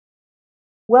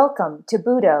Welcome to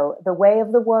Budo, the Way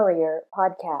of the Warrior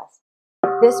podcast.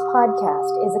 This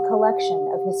podcast is a collection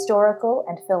of historical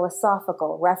and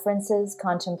philosophical references,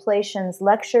 contemplations,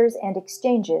 lectures, and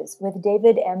exchanges with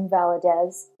David M.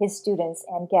 Valadez, his students,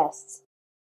 and guests.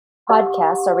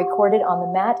 Podcasts are recorded on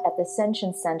the mat at the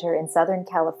Ascension Center in Southern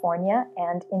California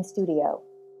and in studio.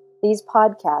 These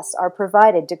podcasts are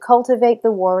provided to cultivate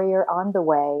the warrior on the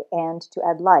way and to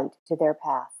add light to their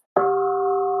path.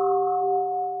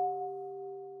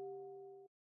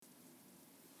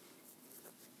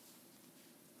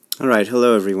 All right,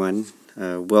 hello everyone.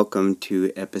 Welcome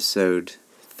to episode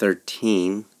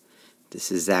 13.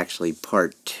 This is actually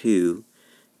part 2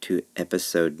 to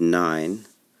episode 9.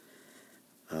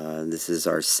 This is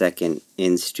our second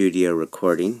in-studio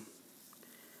recording,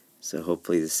 so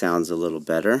hopefully this sounds a little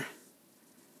better.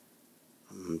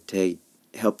 To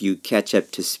help you catch up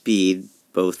to speed,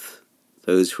 both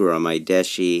those who are on my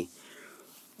Deshi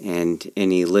and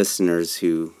any listeners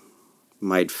who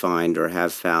might find or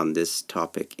have found this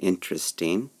topic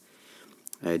interesting,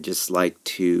 I'd just like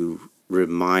to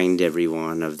remind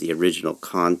everyone of the original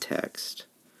context.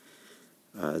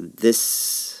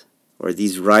 These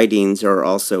writings are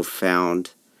also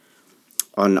found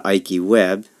on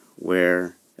IkeWeb,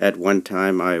 where at one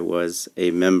time I was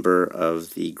a member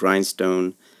of the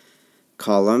Grindstone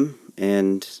column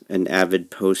and an avid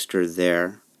poster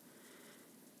there.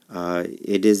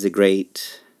 It is a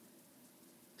great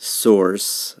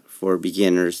source for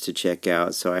beginners to check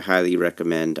out, so I highly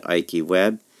recommend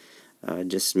IkeWeb.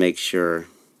 Just make sure,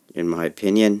 in my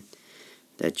opinion,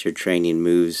 that your training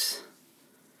moves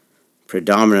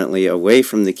predominantly away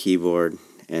from the keyboard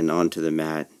and onto the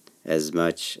mat as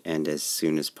much and as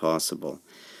soon as possible.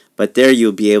 But there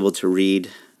you'll be able to read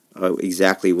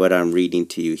exactly what I'm reading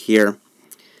to you here.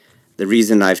 The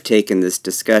reason I've taken this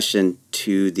discussion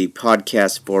to the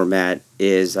podcast format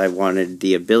is I wanted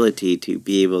the ability to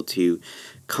be able to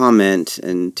comment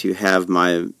and to have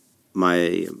my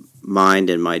mind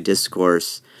and my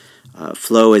discourse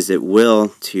flow as it will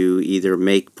to either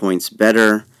make points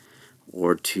better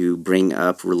or to bring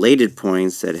up related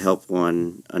points that help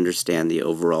one understand the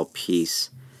overall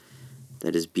piece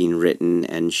that is being written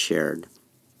and shared.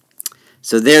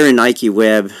 So there in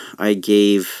IkeWeb, I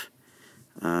gave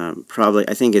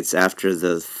I think it's after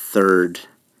the third,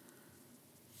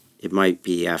 it might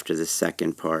be after the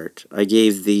second part. I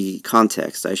gave the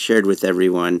context. I shared with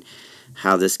everyone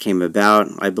how this came about.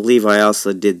 I believe I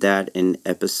also did that in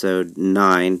episode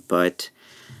 9, but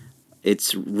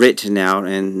it's written out,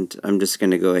 and I'm just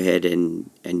going to go ahead and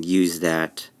use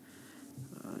that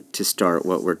to start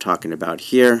what we're talking about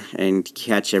here and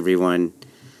catch everyone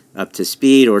up to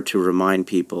speed, or to remind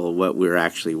people what we're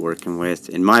actually working with,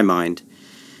 in my mind,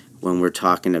 when we're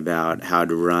talking about how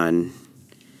to run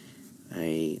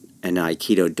an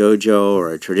Aikido dojo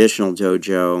or a traditional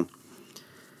dojo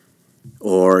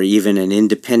or even an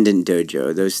independent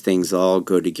dojo. Those things all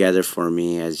go together for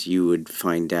me, as you would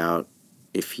find out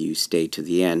if you stay to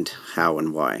the end, how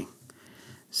and why.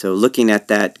 So looking at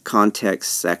that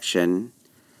context section,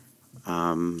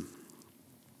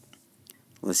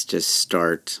 let's just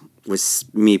start with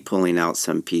me pulling out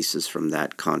some pieces from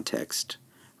that context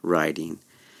writing.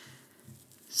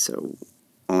 So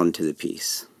on to the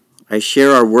piece. I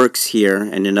share our works here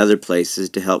and in other places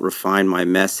to help refine my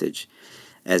message,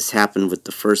 as happened with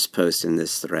the first post in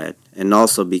this thread, and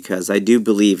also because I do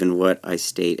believe in what I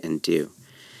state and do.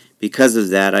 Because of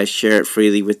that, I share it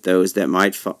freely with those that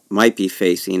might be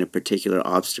facing a particular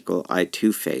obstacle I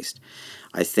too faced.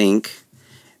 I think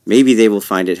maybe they will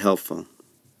find it helpful.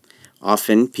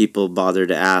 Often, people bother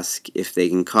to ask if they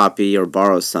can copy or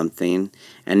borrow something,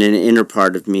 and an inner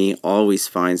part of me always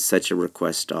finds such a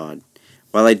request odd.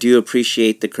 While I do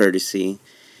appreciate the courtesy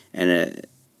and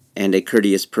a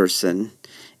courteous person,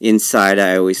 inside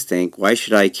I always think, why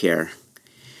should I care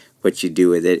what you do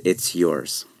with it? It's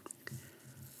yours.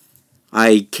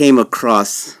 I came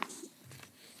across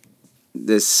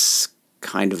this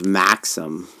kind of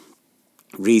maxim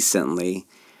recently,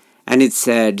 and it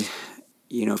said,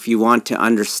 if you want to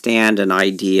understand an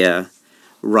idea,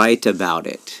 write about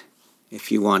it. If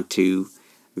you want to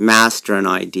master an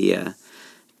idea,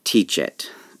 teach it.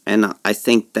 And I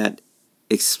think that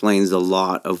explains a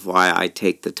lot of why I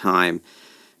take the time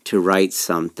to write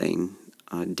something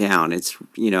down.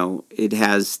 It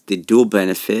has the dual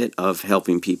benefit of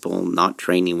helping people not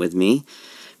training with me,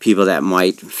 people that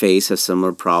might face a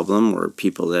similar problem, or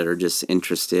people that are just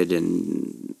interested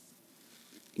in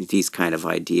these kind of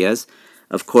ideas.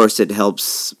 Of course, it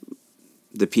helps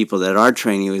the people that are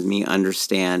training with me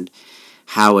understand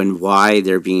how and why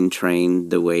they're being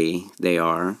trained the way they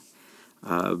are.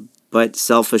 But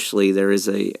selfishly, there is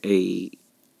a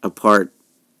a part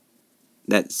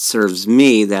that serves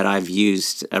me that I've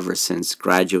used ever since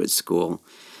graduate school,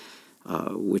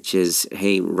 which is,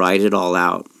 hey, write it all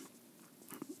out.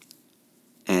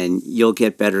 And you'll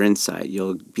get better insight.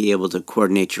 You'll be able to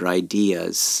coordinate your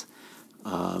ideas.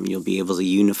 You'll be able to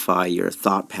unify your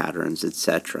thought patterns,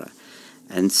 etc.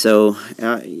 And so,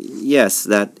 yes,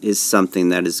 that is something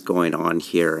that is going on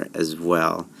here as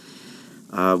well.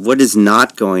 What is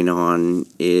not going on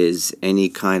is any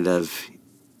kind of,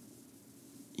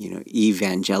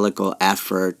 evangelical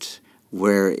effort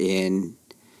wherein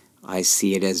I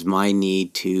see it as my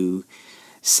need to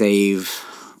save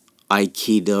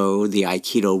Aikido, the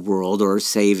Aikido world, or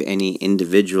save any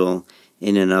individual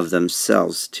in and of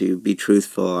themselves. To be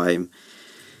truthful, I'm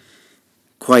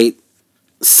quite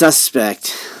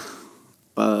suspect.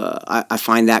 I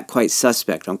find that quite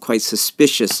suspect. I'm quite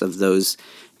suspicious of those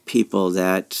people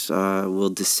that will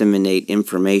disseminate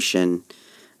information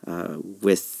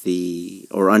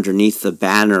underneath the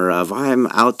banner of I'm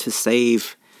out to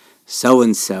save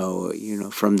so-and-so,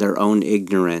 from their own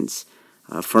ignorance.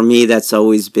 For me, that's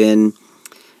always been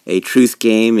a truth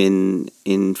game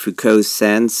in Foucault's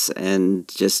sense, and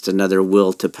just another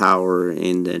will to power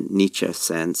in the Nietzsche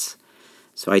sense.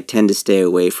 So I tend to stay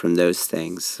away from those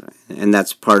things. And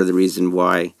that's part of the reason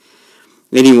why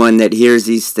anyone that hears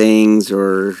these things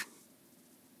or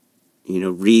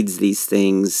reads these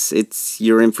things, it's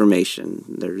your information.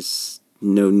 There's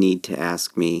no need to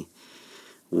ask me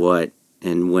what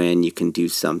and when you can do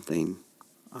something.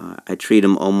 I treat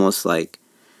them almost like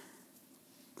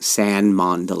sand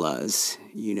mandalas.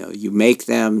 You make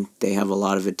them, they have a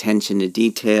lot of attention to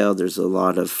detail, there's a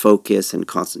lot of focus and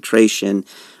concentration,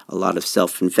 a lot of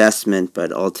self-investment,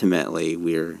 but ultimately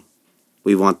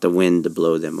we want the wind to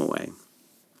blow them away.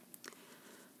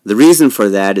 The reason for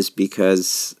that is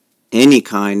because any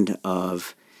kind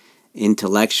of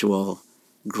intellectual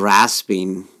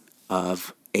grasping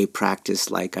of a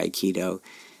practice like Aikido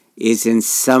is in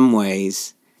some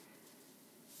ways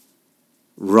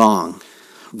wrong.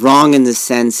 Wrong in the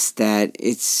sense that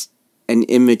it's an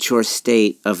immature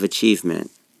state of achievement.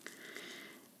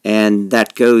 And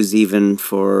that goes even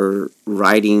for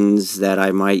writings that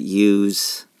I might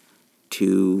use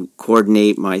to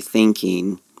coordinate my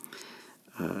thinking.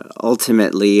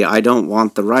 Ultimately, I don't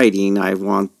want the writing, I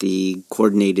want the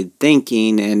coordinated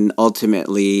thinking, and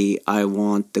ultimately I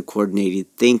want the coordinated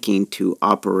thinking to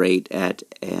operate at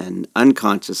an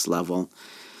unconscious level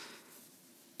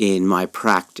in my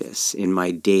practice, in my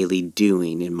daily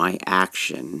doing, in my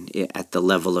action, at the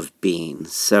level of being.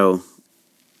 So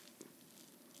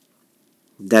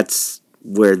that's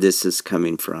where this is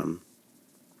coming from.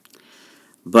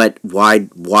 But why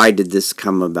did this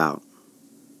come about?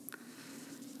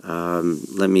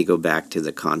 Let me go back to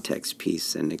the context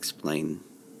piece and explain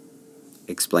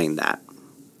that.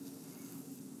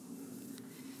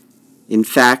 In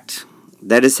fact,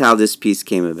 that is how this piece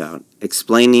came about.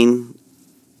 Explaining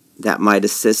that might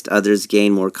assist others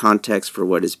gain more context for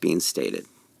what is being stated.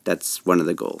 That's one of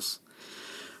the goals.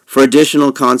 For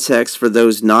additional context for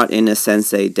those not in a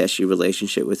sensei-deshi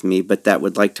relationship with me, but that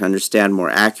would like to understand more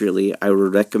accurately, I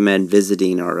would recommend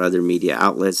visiting our other media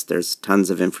outlets. There's tons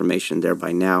of information there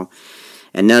by now,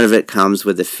 and none of it comes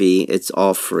with a fee. It's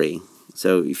all free.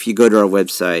 So if you go to our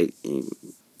website,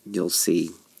 you'll see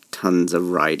tons of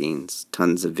writings,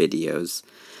 tons of videos.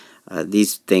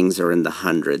 These things are in the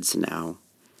hundreds now.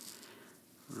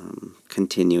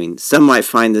 Continuing. Some might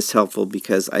find this helpful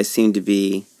because I seem to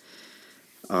be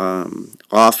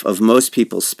off of most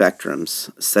people's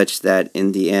spectrums, such that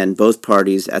in the end, both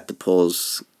parties at the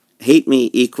polls hate me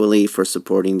equally for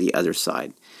supporting the other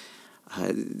side.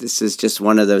 This is just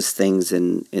one of those things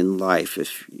in life.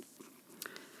 If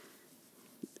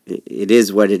it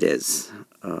is what it is.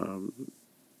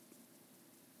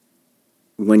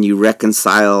 When you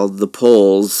reconcile the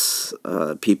polls,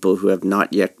 people who have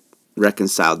not yet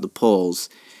reconciled the polls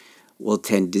will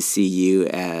tend to see you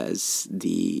as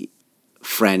the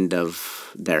friend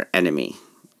of their enemy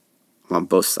on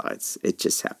both sides. It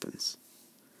just happens.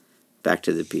 Back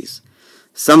to the piece.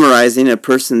 Summarizing, a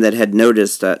person that had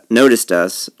noticed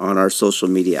us on our social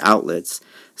media outlets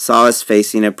saw us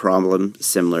facing a problem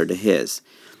similar to his.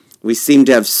 We seemed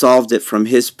to have solved it from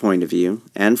his point of view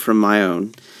and from my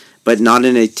own, but not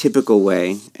in a typical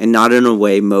way and not in a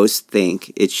way most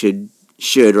think it should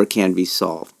or can be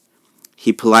solved.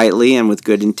 He politely and with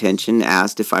good intention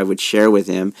asked if I would share with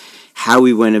him how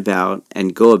we went about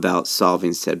and go about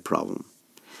solving said problem.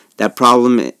 That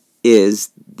problem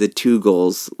is the two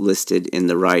goals listed in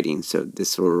the writing. So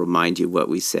this will remind you what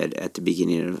we said at the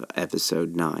beginning of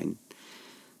episode 9.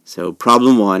 So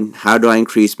problem 1, how do I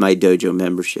increase my dojo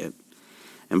membership?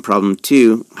 And problem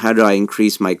 2, how do I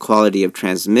increase my quality of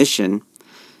transmission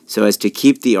so as to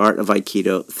keep the art of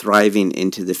Aikido thriving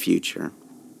into the future?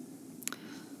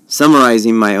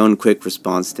 Summarizing my own quick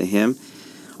response to him,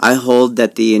 I hold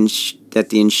that the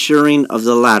ensuring of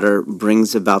the latter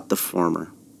brings about the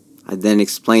former. I then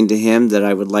explained to him that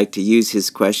I would like to use his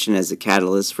question as a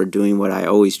catalyst for doing what I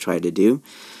always try to do,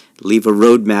 leave a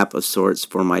roadmap of sorts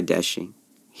for my deshi.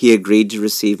 He agreed to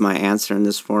receive my answer in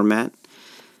this format,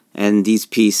 and these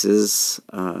pieces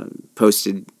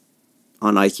posted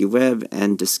on IQWeb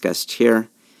and discussed here,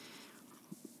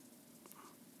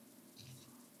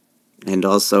 and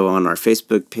also on our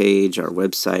Facebook page, our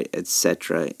website,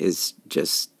 etc., is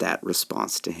just that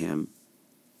response to him.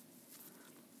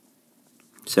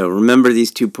 So remember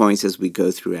these 2 points as we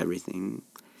go through everything.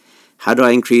 How do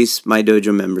I increase my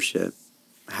dojo membership?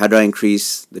 How do I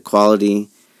increase the quality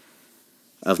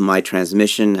of my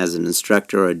transmission as an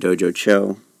instructor or a dojo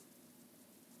cho?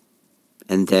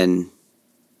 And then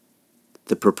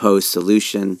the proposed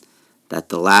solution that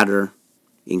the latter,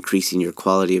 increasing your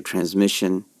quality of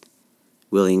transmission,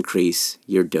 will increase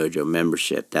your dojo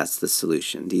membership. That's the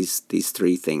solution. These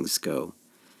 3 things go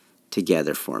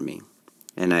together for me.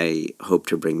 And I hope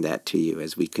to bring that to you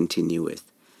as we continue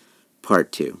with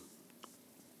part 2.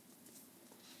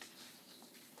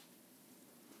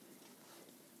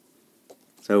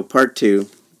 So part 2,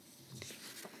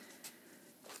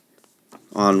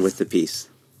 on with the piece.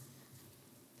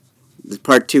 The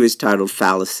part 2 is titled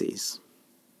Fallacies.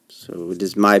 So it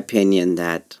is my opinion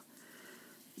that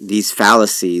these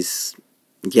fallacies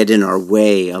get in our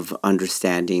way of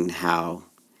understanding how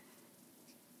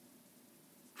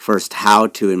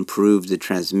to improve the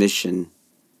transmission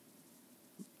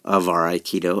of our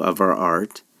Aikido, of our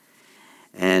art,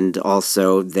 and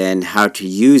also then how to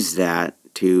use that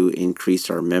to increase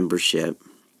our membership.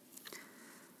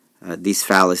 These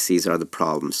fallacies are the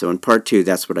problem. So in part 2,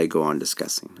 that's what I go on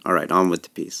discussing. All right, on with the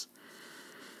piece.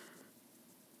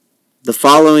 The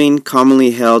following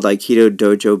commonly held Aikido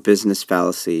dojo business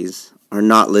fallacies are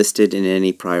not listed in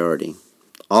any priority.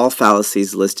 All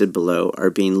fallacies listed below are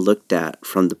being looked at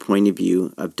from the point of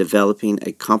view of developing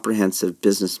a comprehensive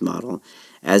business model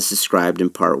as described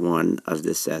in part 1 of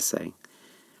this essay.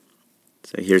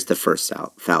 So here's the first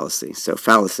fallacy. So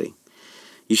fallacy.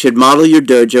 You should model your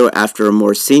dojo after a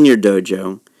more senior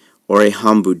dojo or a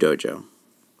Hanbu dojo.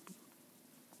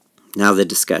 Now the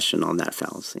discussion on that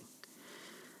fallacy.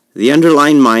 The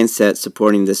underlying mindset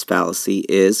supporting this fallacy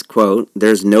is, quote,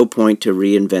 there's no point to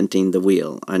reinventing the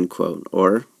wheel, unquote,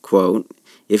 or, quote,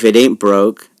 if it ain't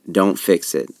broke, don't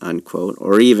fix it, unquote,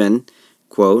 or even,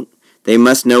 quote, they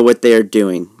must know what they are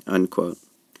doing, unquote.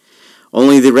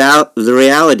 Only the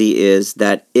reality is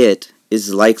that it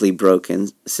is likely broken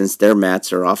since their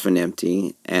mats are often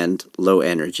empty and low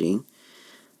energy.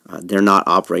 They're not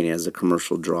operating as a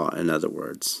commercial draw, in other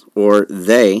words. Or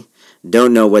they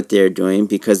don't know what they're doing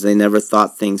because they never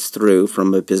thought things through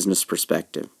from a business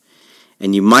perspective.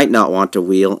 And you might not want to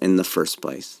wheel in the first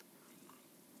place.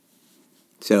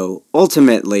 So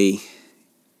ultimately,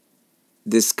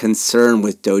 this concern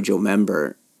with dojo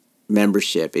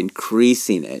membership,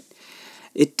 increasing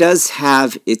it does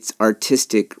have its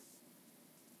artistic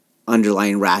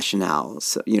underlying rationale.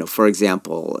 So, for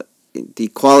example, the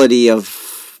quality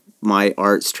of my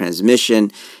art's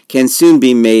transmission can soon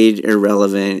be made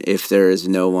irrelevant if there is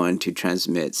no one to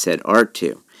transmit said art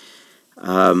to.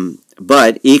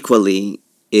 But equally,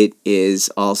 it is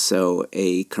also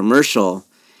a commercial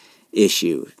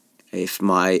issue. If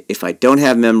I don't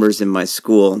have members in my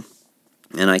school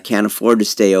and I can't afford to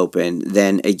stay open,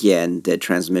 then again, the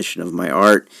transmission of my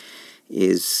art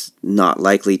is not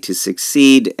likely to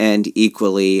succeed, and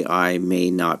equally I may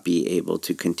not be able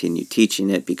to continue teaching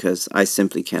it because I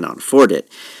simply cannot afford it.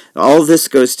 All of this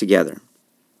goes together.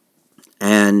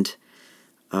 And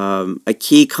a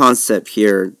key concept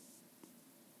here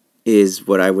is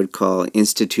what I would call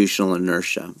institutional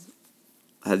inertia.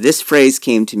 This phrase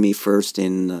came to me first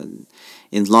in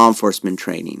law enforcement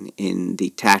training in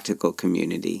the tactical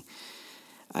community.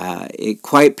 It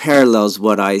quite parallels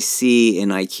what I see in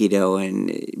Aikido,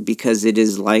 and because it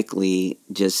is likely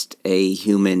just a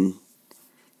human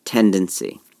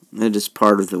tendency. It is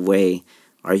part of the way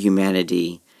our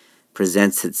humanity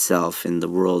presents itself in the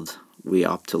world we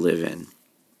opt to live in.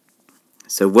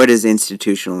 So what is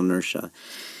institutional inertia?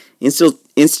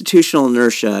 Institutional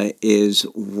inertia is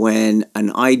when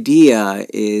an idea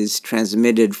is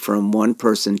transmitted from one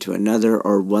person to another,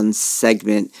 or one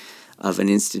segment of an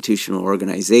institutional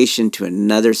organization to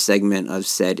another segment of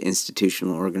said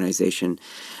institutional organization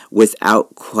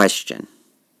without question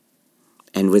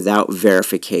and without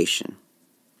verification.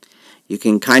 You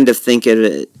can kind of think of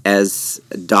it as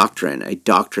a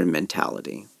doctrine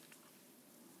mentality.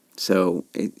 So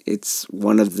it's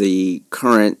one of the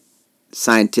current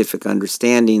scientific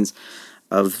understandings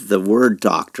of the word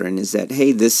doctrine is that,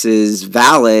 hey, this is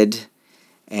valid,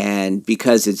 and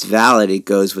because it's valid, it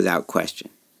goes without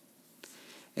question.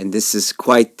 And this is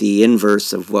quite the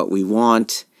inverse of what we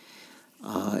want,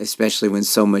 especially when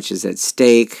so much is at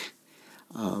stake.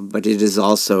 But it is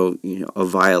also, a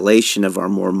violation of our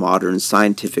more modern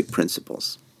scientific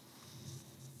principles.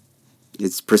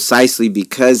 It's precisely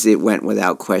because it went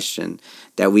without question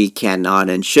that we cannot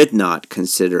and should not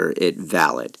consider it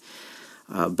valid.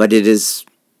 But it is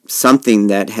something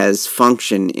that has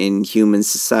functioned in human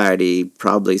society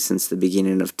probably since the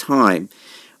beginning of time,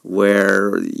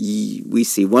 where we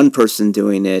see one person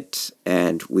doing it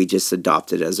and we just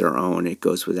adopt it as our own. It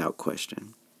goes without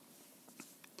question.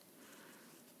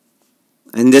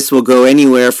 And this will go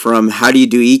anywhere from how do you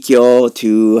do Ikkyo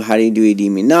to how do you do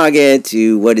Idiminage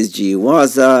to what is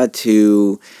Jiwaza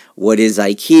to what is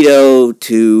Aikido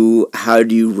to how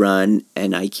do you run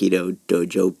an Aikido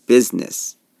dojo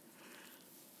business.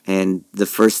 And the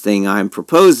first thing I'm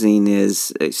proposing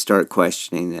is start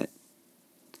questioning it.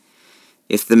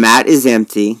 If the mat is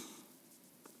empty,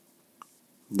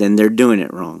 then they're doing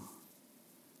it wrong.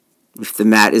 If the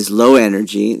mat is low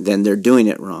energy, then they're doing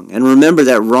it wrong. And remember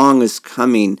that wrong is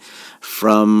coming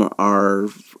from our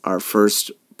first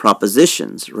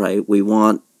propositions, right? We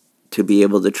want to be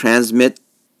able to transmit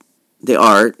the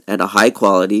art at a high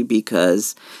quality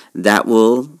because that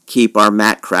will keep our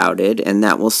mat crowded and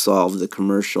that will solve the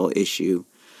commercial issue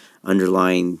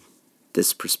underlying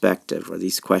this perspective or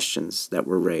these questions that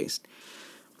were raised.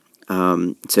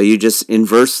 So you just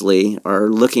inversely are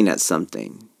looking at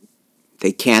something.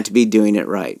 They can't be doing it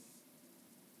right.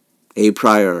 A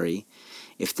priori,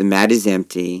 if the mat is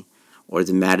empty or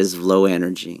the mat is low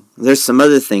energy. There's some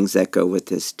other things that go with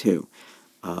this too.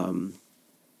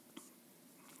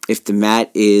 If the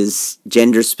mat is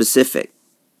gender specific,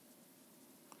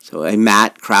 so a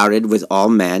mat crowded with all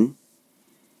men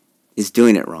is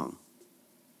doing it wrong.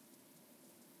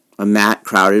 A mat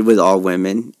crowded with all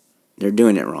women, they're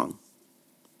doing it wrong.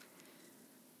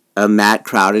 A mat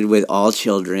crowded with all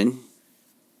children,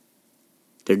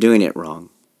 they're doing it wrong.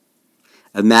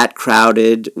 A mat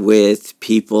crowded with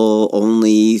people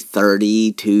only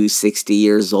 30 to 60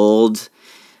 years old,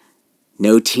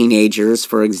 no teenagers,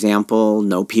 for example,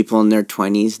 no people in their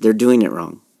 20s, they're doing it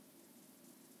wrong.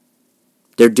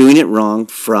 They're doing it wrong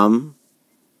from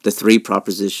the three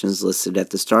propositions listed at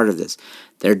the start of this.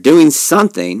 They're doing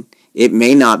something. It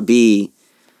may not be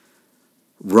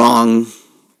wrong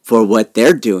for what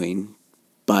they're doing,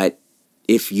 but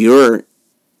if your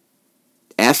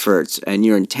efforts and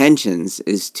your intentions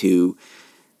is to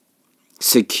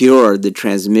secure the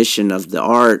transmission of the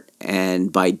art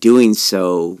and by doing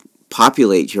so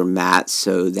populate your mat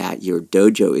so that your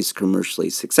dojo is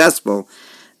commercially successful,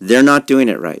 they're not doing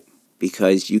it right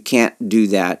because you can't do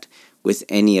that with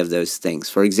any of those things.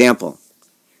 For example,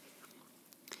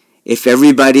 if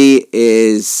everybody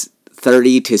is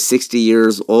 30 to 60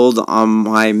 years old on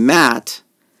my mat,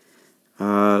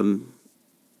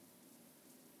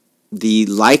 the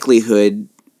likelihood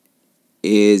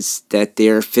is that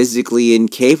they're physically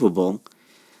incapable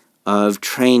of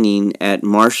training at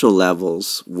martial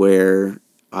levels where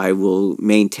I will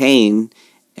maintain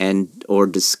and or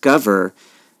discover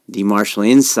the martial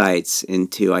insights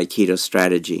into Aikido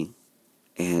strategy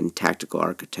and tactical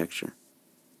architecture.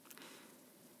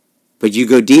 But you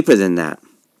go deeper than that.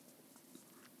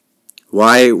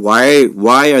 Why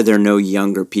are there no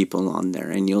younger people on there?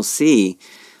 And you'll see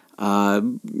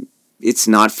it's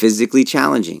not physically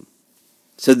challenging.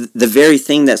 So the very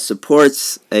thing that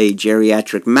supports a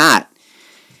geriatric mat,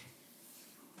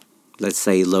 let's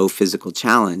say low physical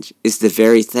challenge, is the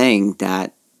very thing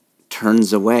that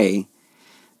turns away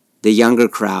the younger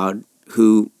crowd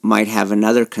who might have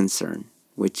another concern,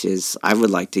 which is I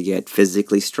would like to get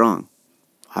physically strong.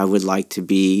 I would like to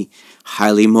be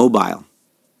highly mobile.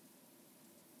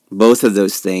 Both of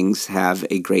those things have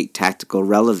a great tactical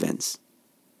relevance.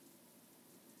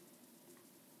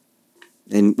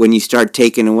 And when you start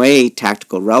taking away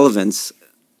tactical relevance,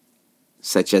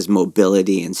 such as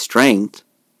mobility and strength,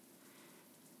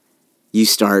 you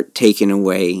start taking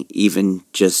away even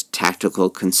just tactical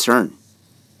concern.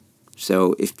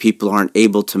 So if people aren't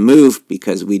able to move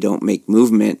because we don't make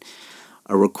movement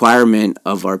a requirement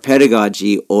of our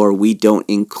pedagogy, or we don't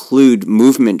include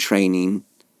movement training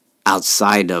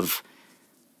outside of,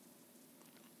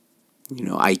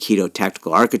 Aikido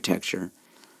tactical architecture,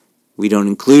 we don't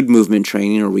include movement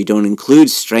training or we don't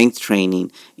include strength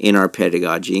training in our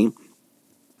pedagogy,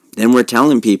 then we're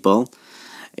telling people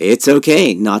It's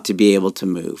okay not to be able to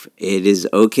move. It is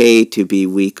okay to be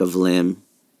weak of limb.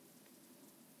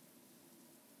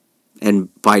 And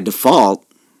by default,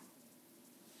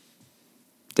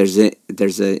 there's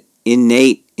a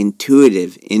innate,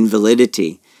 intuitive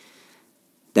invalidity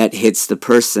that hits the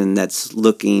person that's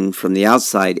looking from the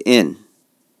outside in.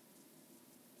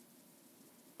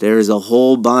 There is a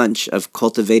whole bunch of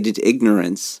cultivated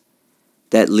ignorance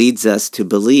that leads us to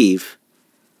believe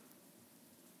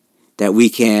that we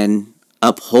can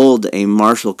uphold a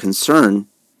martial concern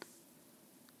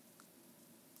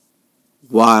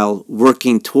while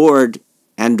working toward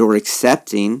and or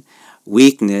accepting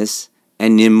weakness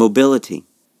and immobility.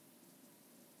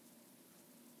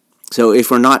 So if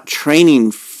we're not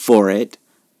training for it,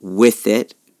 with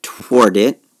it, toward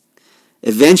it,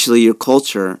 eventually your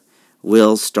culture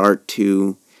will start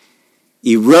to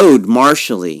erode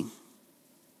martially.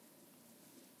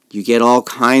 You get all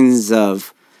kinds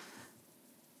of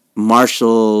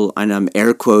martial, and I'm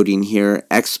air quoting here,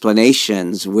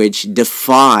 explanations which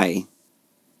defy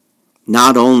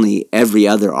not only every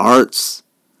other art's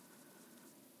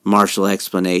martial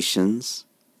explanations,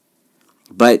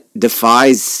 but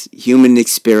defies human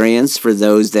experience for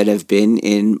those that have been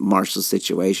in martial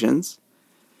situations.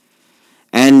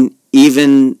 And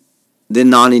even the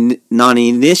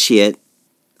non-initiate,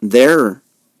 they're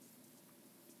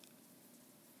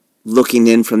looking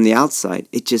in from the outside.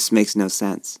 It just makes no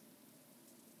sense.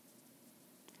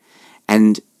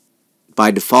 And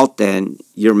by default then,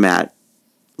 your mat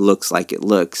looks like it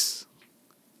looks,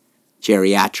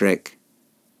 geriatric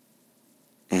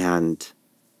and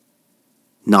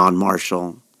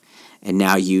non-martial, and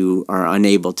now you are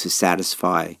unable to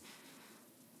satisfy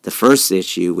the first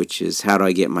issue, which is how do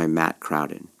I get my mat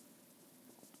crowded?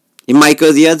 It might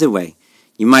go the other way.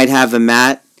 You might have a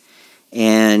mat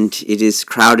and it is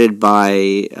crowded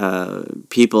by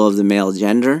people of the male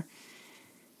gender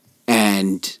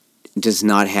and does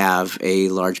not have a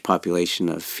large population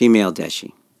of female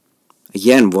deshi.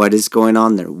 Again, what is going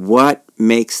on there? What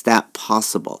makes that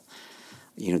possible?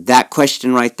 That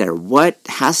question right there. What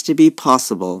has to be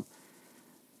possible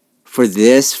for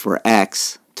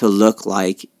X, to look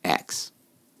like X?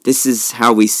 This is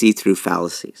how we see through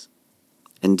fallacies.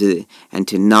 And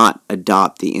to not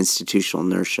adopt the institutional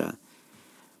inertia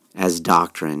as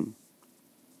doctrine.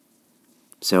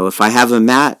 So if I have a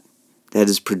mat that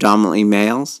is predominantly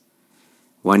males,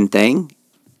 one thing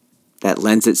that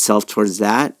lends itself towards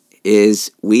that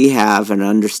is we have an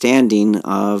understanding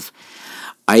of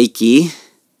Aiki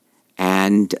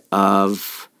and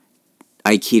of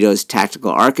Aikido's tactical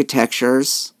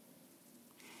architectures,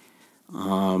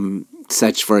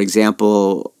 such, for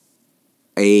example,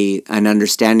 an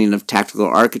understanding of tactical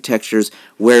architectures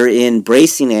wherein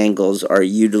bracing angles are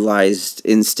utilized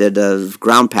instead of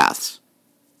ground paths.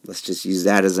 Let's just use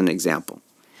that as an example.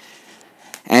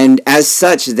 And as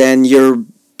such, then, you're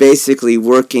basically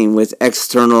working with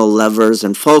external levers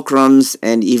and fulcrums,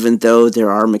 and even though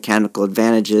there are mechanical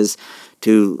advantages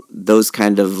to those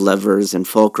kind of levers and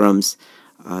fulcrums,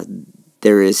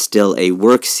 there is still a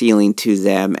work ceiling to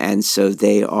them, and so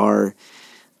they are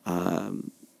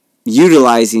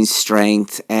utilizing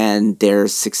strength, and their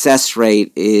success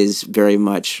rate is very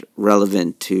much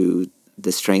relevant to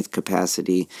the strength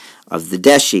capacity of the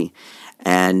deshi.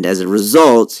 And as a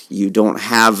result, you don't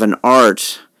have an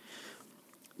art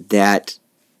that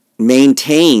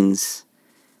maintains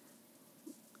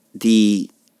the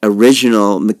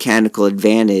original mechanical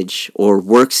advantage or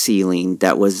work ceiling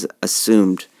that was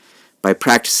assumed by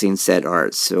practicing said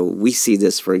art. So we see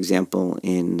this, for example,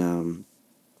 in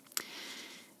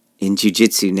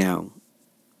jiu-jitsu now.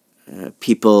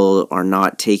 People are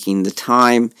not taking the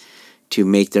time to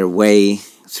make their way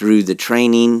through the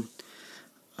training,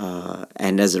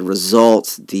 and as a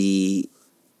result,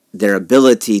 their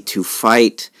ability to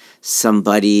fight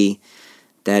somebody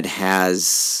that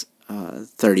has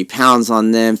 30 pounds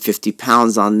on them, 50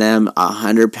 pounds on them,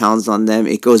 100 pounds on them,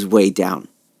 it goes way down.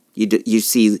 You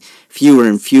see fewer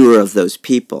and fewer of those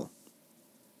people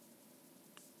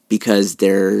because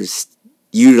they're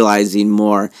utilizing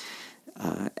more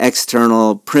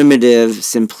external, primitive,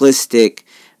 simplistic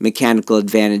mechanical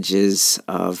advantages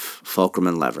of fulcrum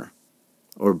and lever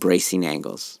or bracing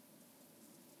angles.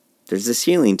 There's a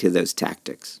ceiling to those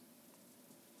tactics.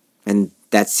 And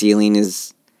that ceiling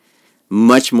is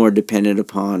much more dependent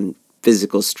upon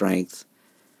physical strength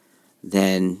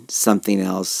than something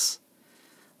else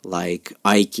like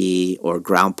Aiki or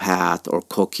ground path or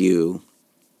Kokyu.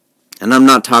 And I'm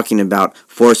not talking about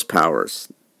force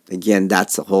powers. Again,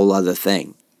 that's a whole other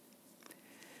thing.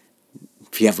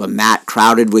 If you have a mat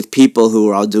crowded with people who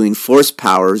are all doing force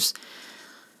powers,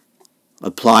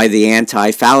 apply the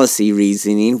anti-fallacy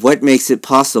reasoning, what makes it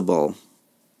possible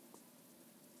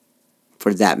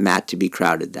for that mat to be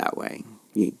crowded that way?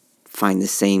 You find the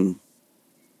same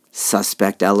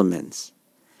suspect elements.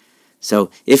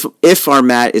 So if our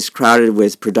mat is crowded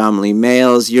with predominantly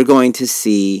males, you're going to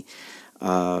see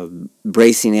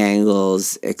bracing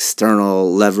angles,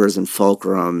 external levers and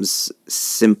fulcrums,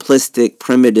 simplistic,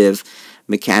 primitive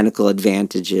mechanical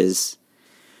advantages.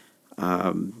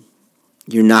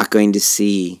 You're not going to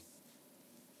see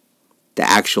the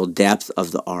actual depth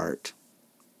of the art.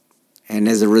 And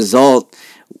as a result,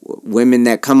 women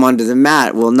that come onto the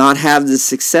mat will not have the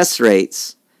success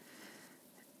rates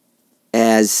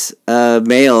as a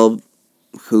male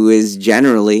who is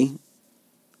generally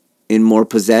in more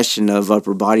possession of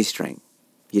upper body strength.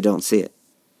 You don't see it.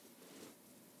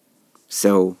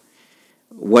 So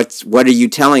what are you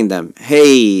telling them? Hey,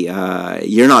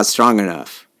 you're not strong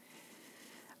enough.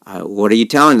 What are you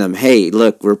telling them? Hey,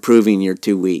 look, we're proving you're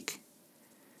too weak.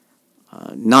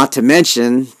 Not to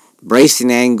mention,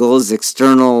 bracing angles,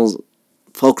 external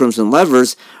fulcrums and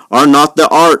levers are not the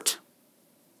art.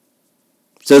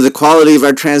 So the quality of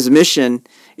our transmission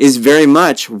is very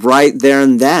much right there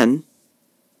and then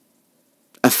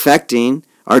affecting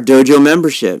our dojo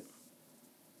membership.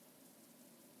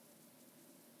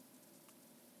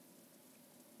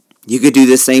 You could do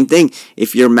the same thing.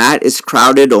 If your mat is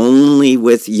crowded only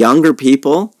with younger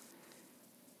people,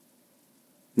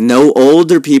 no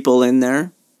older people in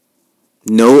there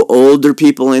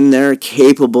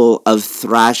capable of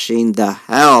thrashing the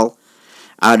hell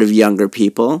out of younger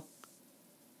people,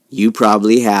 you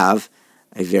probably have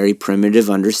a very primitive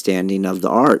understanding of the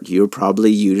art. You're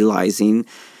probably utilizing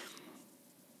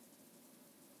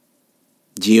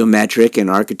geometric and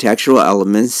architectural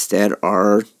elements that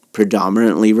are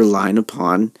predominantly relying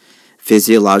upon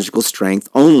physiological strength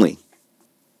only.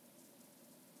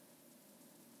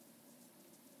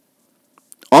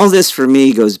 All this for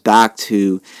me goes back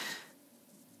to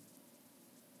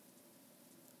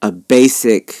a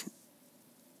basic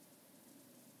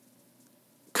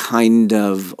kind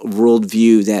of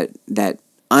worldview that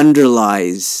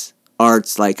underlies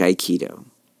arts like Aikido.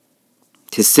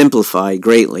 To simplify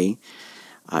greatly,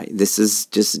 this is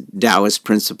just Taoist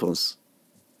principles.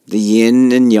 The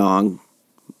yin and yang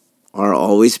are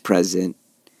always present,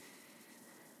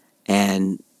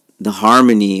 and the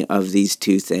harmony of these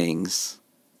two things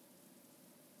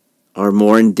are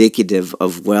more indicative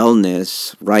of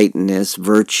wellness, rightness,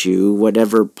 virtue,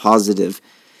 whatever positive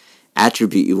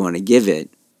attribute you want to give it,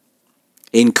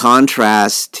 in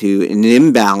contrast to an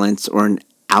imbalance or an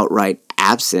outright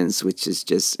absence, which is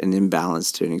just an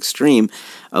imbalance to an extreme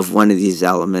of one of these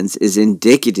elements, is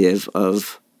indicative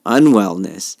of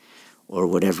unwellness or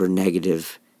whatever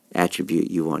negative attribute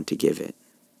you want to give it.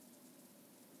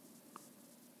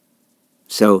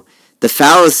 So the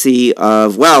fallacy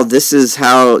of, well, this is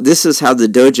how the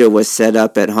dojo was set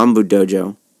up at Hombu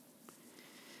Dojo,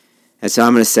 and so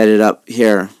I'm going to set it up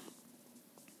here.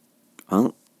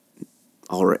 Well,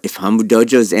 all right, if Hombu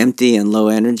Dojo is empty and low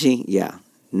energy,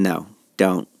 no,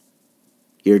 don't.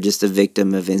 You're just a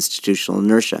victim of institutional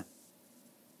inertia.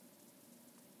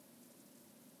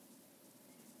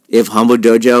 If Hombu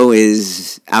Dojo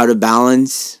is out of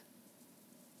balance,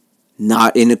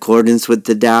 not in accordance with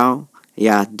the Tao,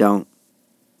 don't.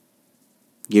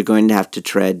 You're going to have to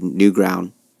tread new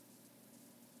ground.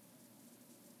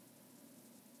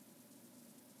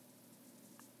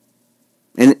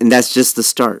 And that's just the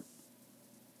start.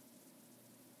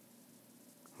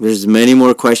 There's many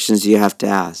more questions you have to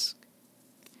ask.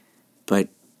 But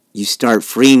you start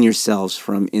freeing yourselves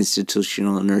from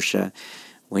institutional inertia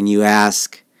when you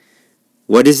ask,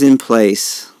 what is in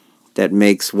place that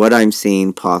makes what I'm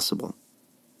seeing possible?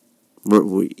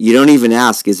 You don't even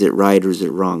ask, is it right or is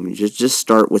it wrong? You just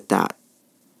start with that.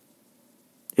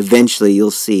 Eventually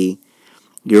you'll see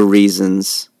your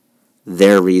reasons,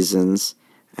 their reasons,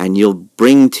 and you'll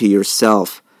bring to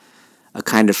yourself a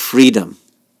kind of freedom,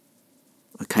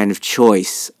 a kind of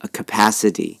choice, a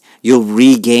capacity. You'll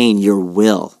regain your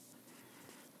will.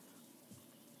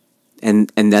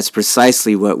 And that's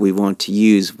precisely what we want to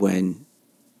use when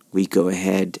we go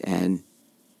ahead and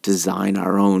design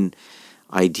our own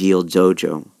ideal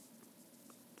dojo.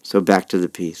 So back to the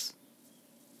piece.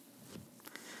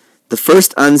 The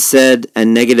first unsaid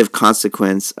and negative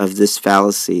consequence of this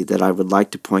fallacy that I would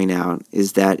like to point out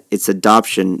is that its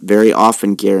adoption very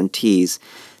often guarantees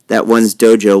that one's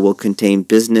dojo will contain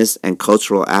business and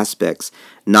cultural aspects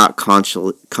not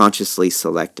consciously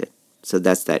selected. So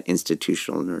that's that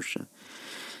institutional inertia.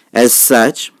 As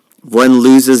such, one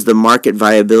loses the market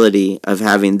viability of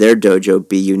having their dojo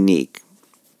be unique,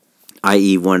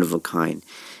 i.e. one of a kind.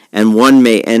 and one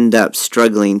may end up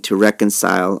struggling to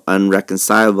reconcile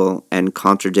unreconcilable and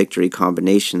contradictory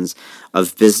combinations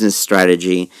of business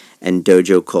strategy and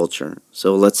dojo culture.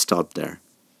 So let's stop there.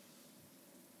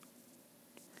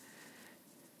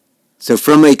 So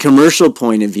from a commercial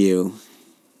point of view,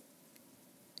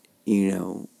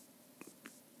 let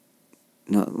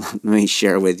me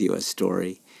share with you a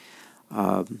story.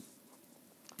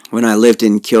 When I lived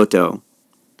in Kyoto,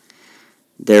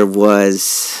 there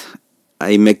was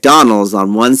a McDonald's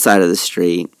on one side of the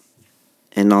street,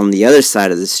 and on the other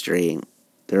side of the street,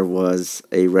 there was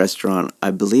a restaurant.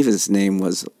 I believe his name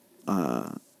was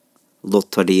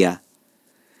Lotteria.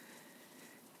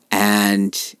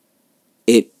 And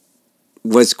it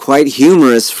was quite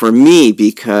humorous for me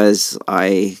because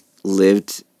I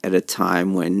lived at a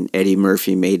time when Eddie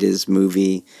Murphy made his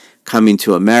movie Coming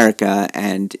to America,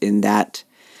 and in that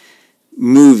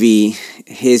movie,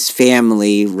 his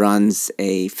family runs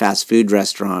a fast food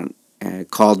restaurant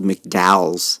called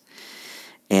McDowell's,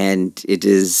 and it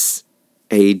is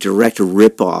a direct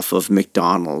ripoff of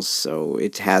McDonald's. So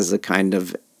it has a kind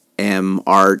of M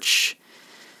arch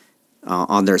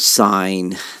on their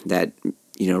sign that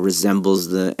resembles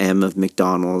the M of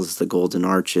McDonald's, the golden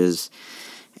arches,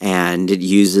 and it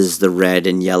uses the red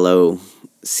and yellow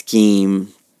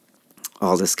scheme,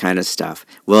 all this kind of stuff.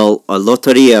 Well, a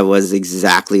Lotteria was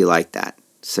exactly like that.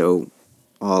 So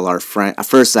all our friends,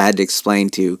 first I had to explain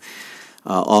to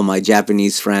all my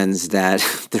Japanese friends that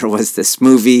there was this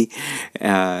movie,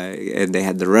 and they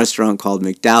had the restaurant called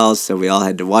McDowell's, so we all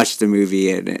had to watch the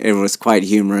movie, and it was quite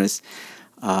humorous.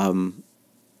 And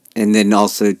then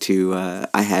also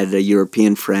I had a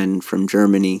European friend from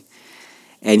Germany,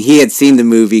 and he had seen the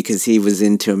movie because he was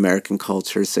into American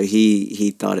culture, so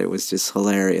he thought it was just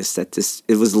hilarious that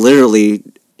it was literally,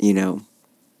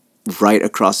 right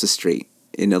across the street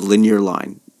in a linear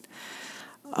line.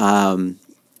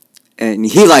 And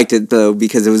he liked it, though,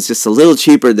 because it was just a little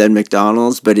cheaper than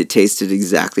McDonald's, but it tasted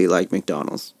exactly like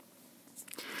McDonald's.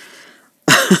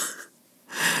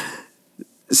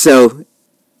 So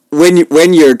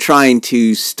when you're trying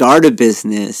to start a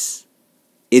business,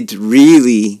 it's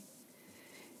really...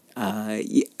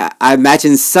 I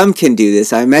imagine some can do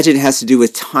this. I imagine it has to do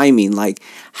with timing, like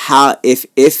how if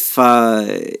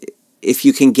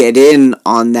you can get in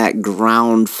on that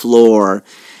ground floor,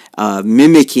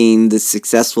 mimicking the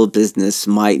successful business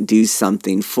might do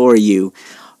something for you.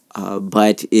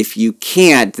 But if you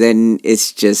can't, then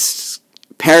it's just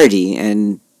parody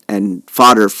and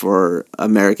fodder for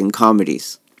American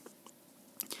comedies.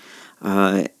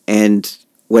 And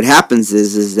what happens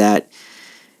is that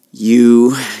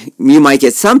you might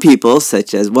get some people,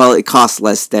 such as, well, it costs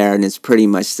less there and it's pretty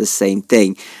much the same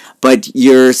thing, but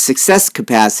your success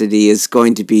capacity is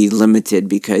going to be limited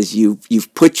because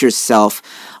you've put yourself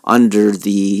under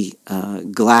the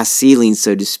glass ceiling,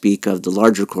 so to speak, of the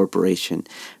larger corporation,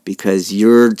 because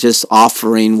you're just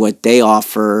offering what they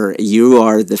offer. You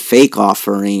are the fake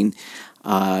offering.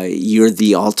 You're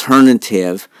the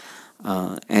alternative.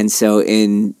 And so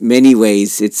in many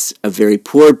ways, it's a very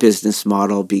poor business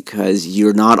model because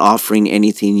you're not offering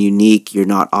anything unique, you're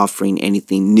not offering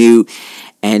anything new,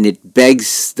 and it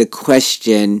begs the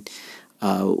question,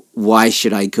 why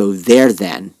should I go there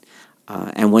then?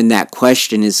 And when that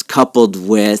question is coupled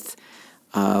with,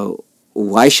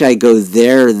 why should I go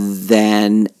there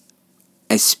then,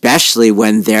 especially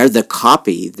when they're the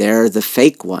copy, they're the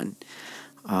fake one?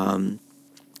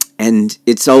 And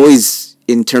it's always...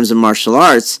 in terms of martial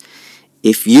arts,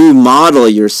 if you model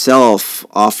yourself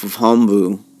off of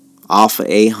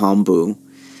a Hombu,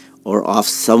 or off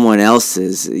someone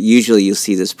else's, usually you'll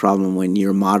see this problem when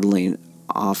you're modeling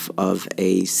off of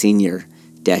a senior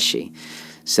deshi.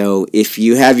 So if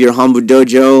you have your Hombu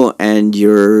dojo and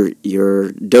your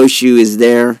doshu is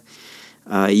there,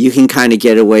 you can kind of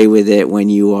get away with it when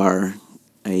you are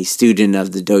a student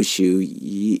of the doshu.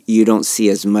 You don't see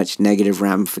as much negative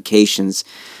ramifications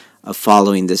of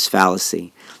following this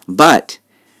fallacy. But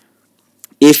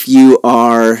if you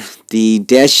are the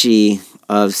deshi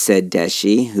of said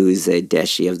deshi, who is a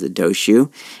deshi of the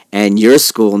doshu, and your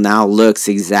school now looks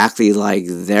exactly like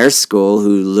their school,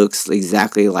 who looks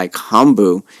exactly like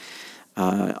Hombu,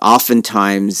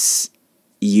 oftentimes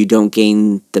you don't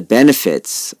gain the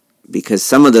benefits because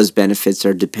some of those benefits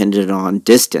are dependent on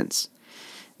distance.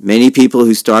 Many people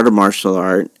who start a martial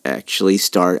art actually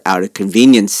start out of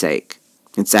convenience sake.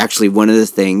 It's actually one of the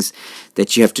things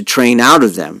that you have to train out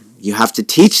of them. You have to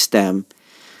teach them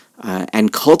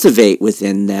and cultivate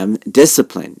within them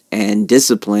discipline. And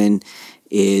discipline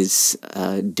is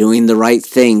doing the right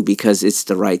thing because it's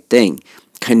the right thing.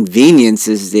 Convenience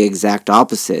is the exact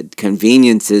opposite.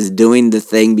 Convenience is doing the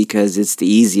thing because it's the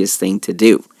easiest thing to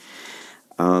do.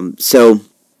 So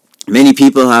many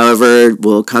people, however,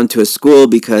 will come to a school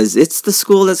because it's the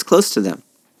school that's close to them.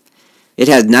 It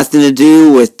had nothing to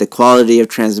do with the quality of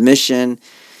transmission.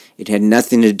 It had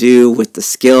nothing to do with the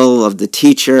skill of the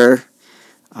teacher.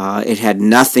 It had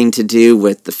nothing to do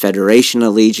with the Federation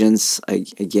allegiance.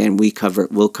 Again,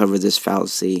 we'll cover this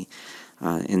fallacy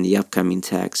in the upcoming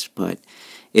text, but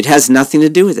it has nothing to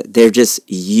do with it. They're just,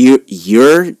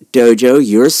 your dojo,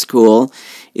 your school,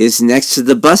 is next to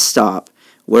the bus stop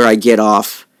where I get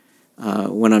off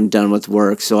when I'm done with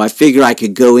work. So I figure I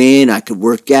could go in, I could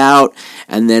work out,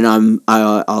 and then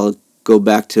I'll go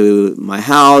back to my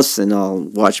house and I'll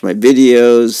watch my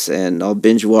videos and I'll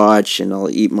binge watch and I'll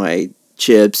eat my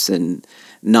chips and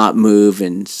not move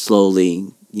and slowly,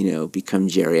 become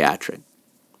geriatric.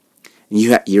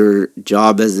 Your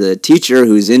job as a teacher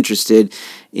who's interested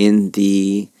in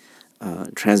the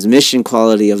transmission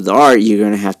quality of the art, you're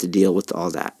going to have to deal with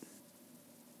all that.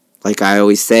 Like I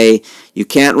always say, you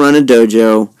can't run a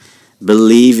dojo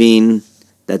believing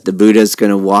that the Buddha is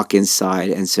going to walk inside,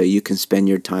 and so you can spend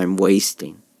your time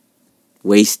wasting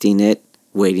it,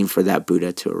 waiting for that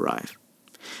Buddha to arrive.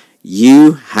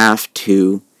 You have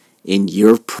to, in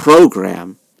your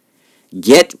program,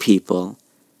 get people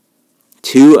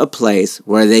to a place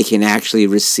where they can actually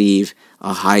receive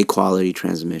a high-quality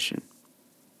transmission.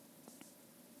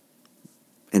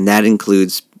 And that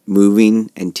includes moving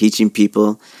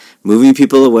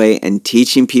people away and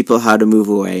teaching people how to move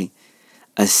away,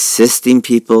 assisting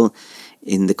people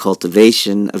in the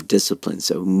cultivation of discipline.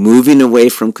 So moving away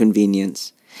from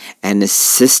convenience and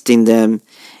assisting them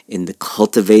in the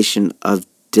cultivation of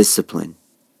discipline.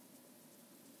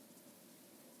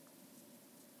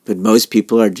 But most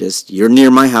people are just, you're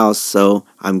near my house, so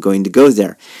I'm going to go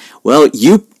there. Well,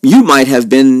 you might have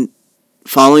been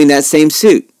following that same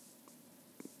suit.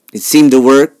 It seemed to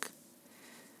work.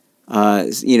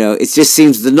 It just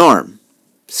seems the norm.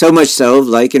 So much so,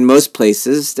 like in most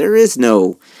places, there is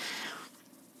no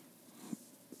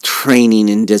training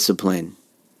in discipline.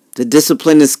 The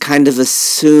discipline is kind of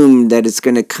assumed that it's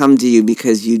going to come to you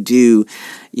because you do,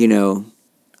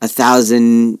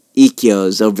 1,000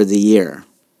 ikkyos over the year.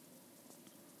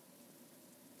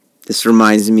 This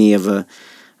reminds me of a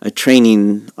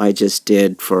training I just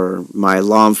did for my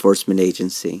law enforcement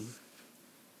agency.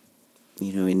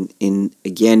 In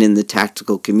the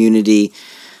tactical community,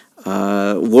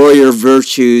 warrior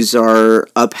virtues are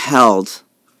upheld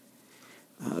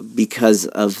because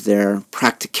of their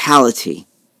practicality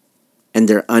and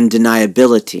their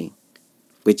undeniability,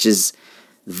 which is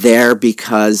there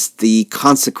because the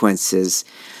consequences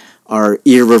are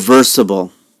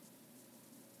irreversible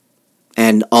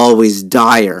and always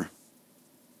dire.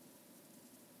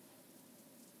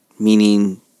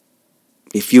 Meaning,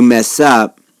 if you mess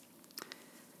up,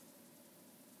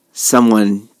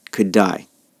 someone could die.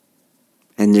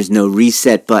 And there's no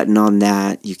reset button on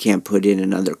that. You can't put in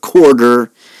another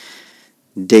quarter.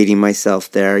 Dating myself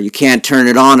there. You can't turn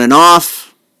it on and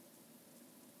off.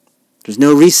 There's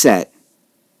no reset.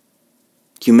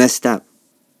 You messed up.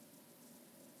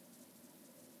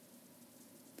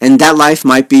 And that life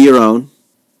might be your own,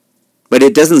 but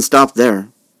it doesn't stop there.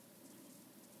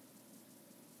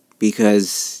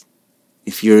 Because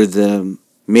if you're the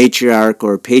matriarch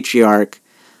or patriarch,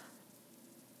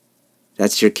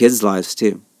 that's your kids' lives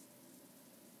too.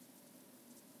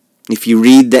 If you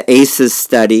read the ACEs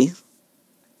study,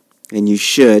 and you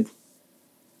should,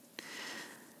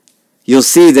 you'll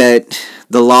see that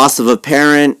the loss of a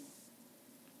parent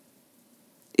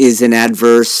is an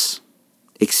adverse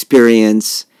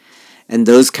experience, and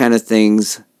those kind of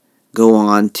things go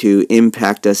on to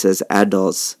impact us as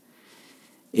adults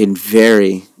in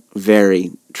very,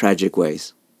 very tragic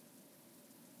ways.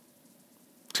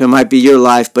 So it might be your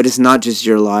life, but it's not just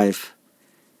your life.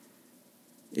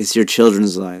 It's your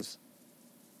children's lives.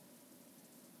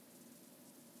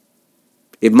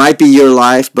 It might be your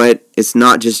life, but it's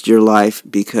not just your life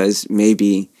because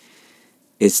maybe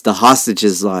it's the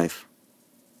hostage's life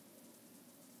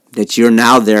that you're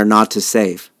now there not to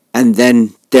save. And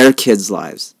then their kids'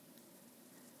 lives.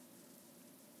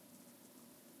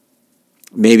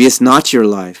 Maybe it's not your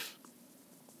life.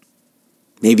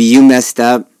 Maybe you messed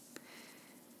up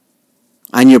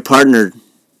and your partner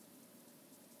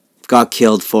got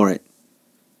killed for it.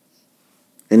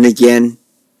 And again,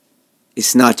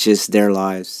 it's not just their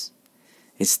lives.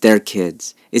 It's their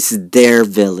kids. It's their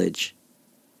village.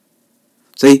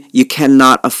 So you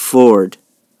cannot afford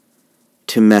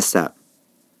to mess up.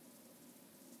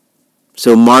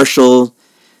 So martial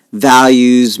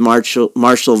values,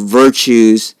 martial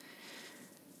virtues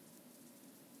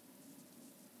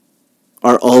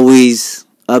are always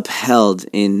upheld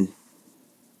in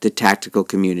the tactical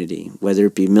community, whether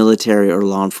it be military or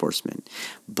law enforcement.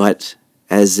 But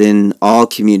as in all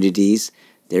communities,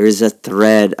 there is a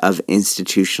thread of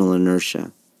institutional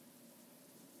inertia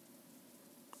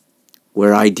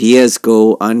where ideas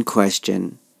go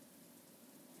unquestioned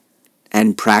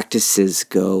and practices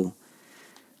go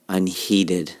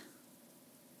unheeded.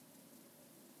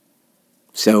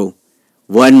 So,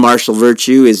 one martial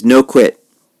virtue is no quit.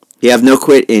 You have no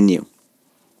quit in you.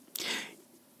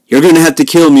 You're going to have to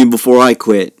kill me before I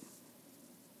quit.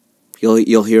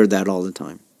 You'll hear that all the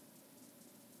time.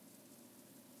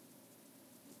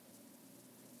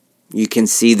 You can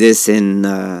see this in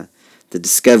the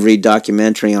Discovery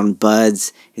documentary on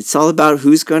Buds. It's all about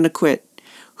who's going to quit.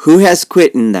 Who has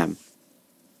quit in them?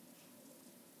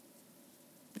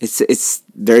 It's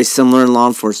very similar in law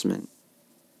enforcement.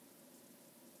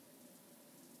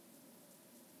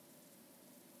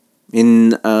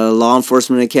 In a law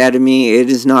enforcement academy, it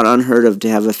is not unheard of to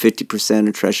have a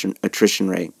 50% attrition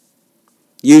rate.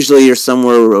 Usually you're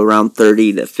somewhere around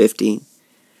 30 to 50.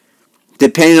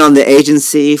 Depending on the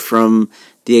agency, from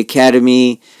the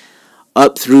academy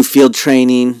up through field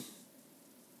training,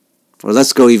 or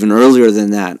let's go even earlier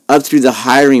than that, up through the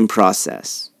hiring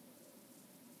process,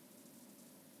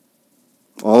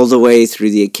 all the way through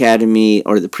the academy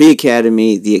or the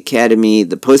pre-academy, the academy,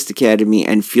 the post-academy,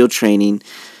 and field training.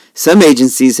 Some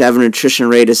agencies have an attrition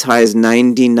rate as high as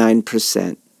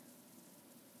 99%.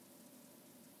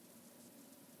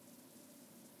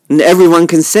 And everyone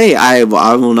can say, I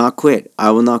will not quit. I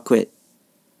will not quit.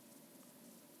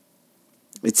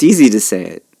 It's easy to say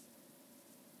it.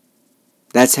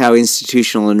 That's how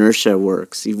institutional inertia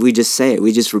works. If we just say it,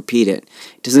 we just repeat it.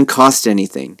 It doesn't cost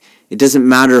anything. It doesn't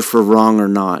matter if we're wrong or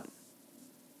not.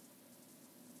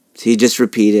 So you just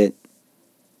repeat it.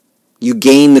 You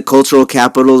gain the cultural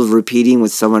capital of repeating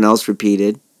what someone else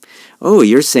repeated. Oh,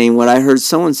 you're saying what I heard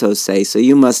so-and-so say, so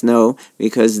you must know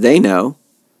because they know.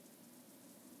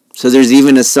 So there's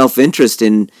even a self-interest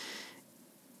in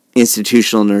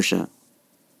institutional inertia.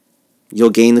 You'll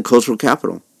gain the cultural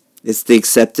capital. It's the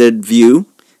accepted view.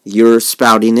 You're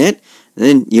spouting it,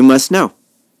 then you must know.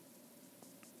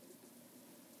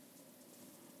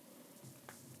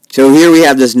 So here we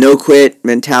have this no-quit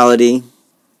mentality.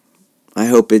 I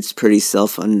hope it's pretty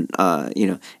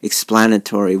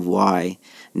explanatory why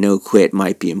no quit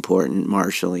might be important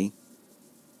martially.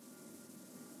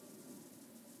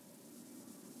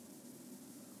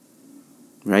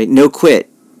 Right? No quit.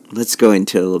 Let's go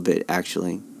into it a little bit,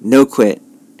 actually. No quit.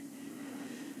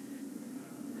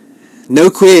 No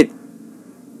quit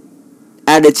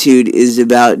attitude is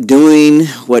about doing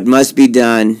what must be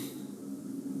done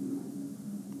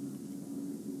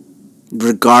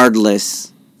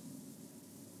regardless.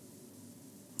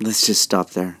 Let's just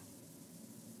stop there.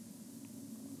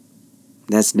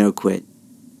 That's no quit.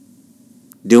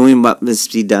 Doing what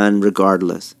must be done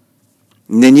regardless.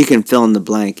 And then you can fill in the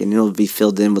blank, and it'll be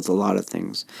filled in with a lot of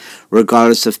things.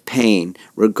 Regardless of pain,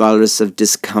 regardless of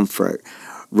discomfort,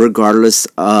 regardless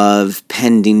of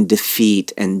pending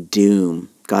defeat and doom.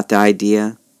 Got the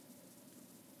idea?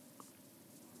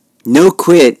 No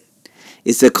quit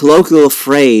is a colloquial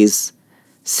phrase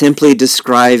simply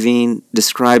describing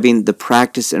the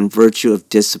practice and virtue of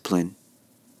discipline.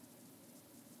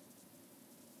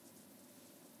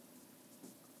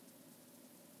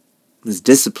 This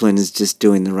discipline is just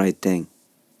doing the right thing.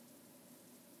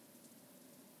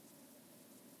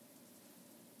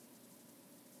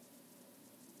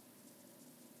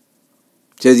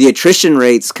 So the attrition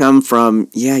rates come from,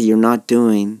 you're not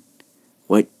doing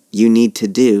what you need to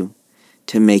do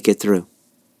to make it through.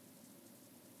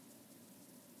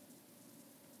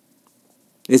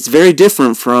 It's very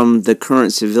different from the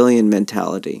current civilian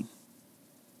mentality,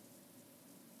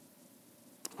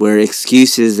 where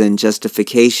excuses and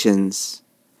justifications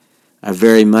are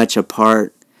very much a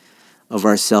part of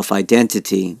our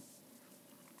self-identity.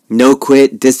 No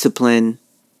quit discipline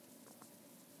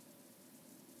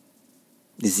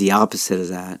is the opposite of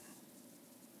that.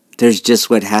 There's just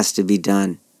what has to be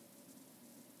done.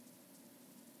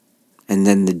 And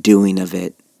then the doing of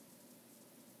it.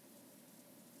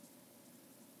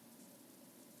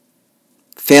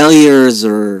 Failures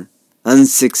or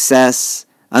unsuccessful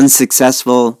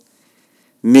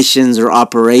missions or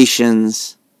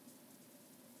operations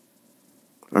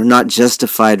are not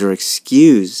justified or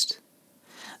excused.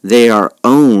 They are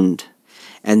owned,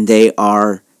 and they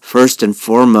are first and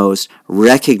foremost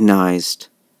recognized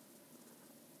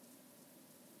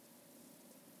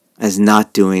as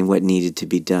not doing what needed to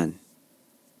be done.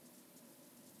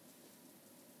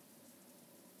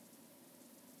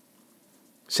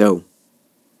 So,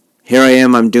 here I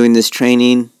am, I'm doing this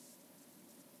training.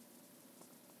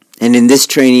 And in this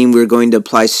training, we're going to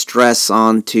apply stress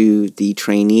onto the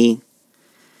trainee.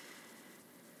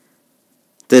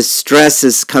 The stress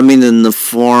is coming in the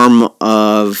form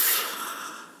of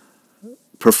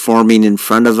performing in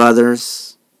front of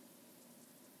others,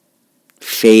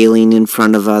 failing in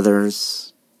front of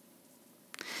others,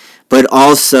 but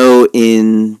also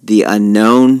in the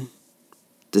unknown.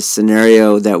 The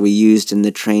scenario that we used in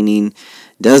the training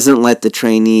doesn't let the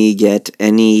trainee get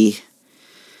any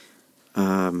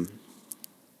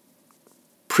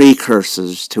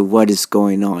precursors to what is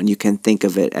going on. You can think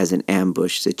of it as an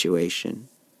ambush situation.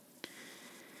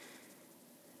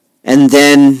 And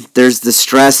then there's the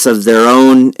stress of their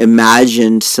own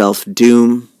imagined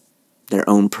self-doom, their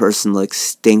own personal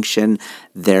extinction,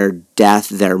 their death,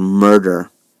 their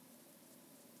murder.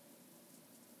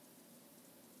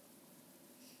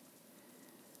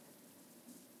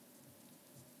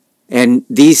 And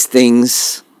these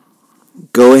things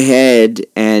go ahead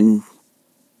and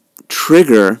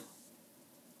trigger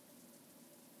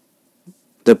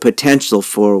the potential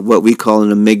for what we call an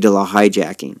amygdala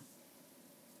hijacking.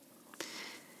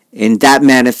 And that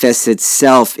manifests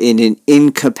itself in an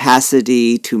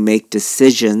incapacity to make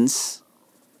decisions,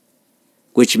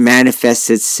 which manifests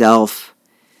itself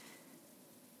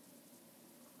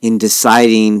in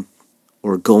deciding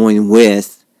or going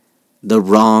with the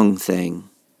wrong thing,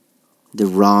 the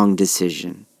wrong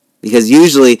decision. Because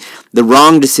usually the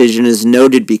wrong decision is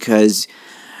noted because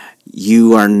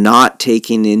you are not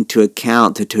taking into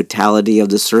account the totality of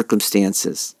the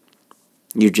circumstances.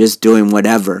 You're just doing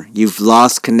whatever. You've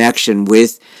lost connection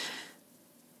with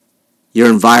your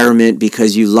environment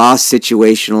because you lost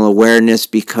situational awareness,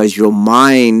 because your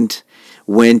mind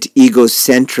went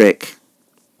egocentric.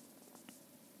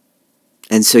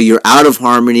 And so you're out of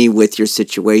harmony with your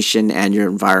situation and your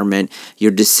environment.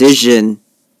 Your decision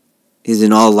is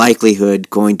in all likelihood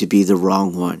going to be the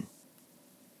wrong one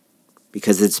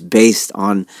because it's based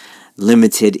on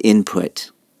limited input.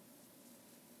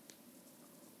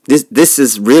 This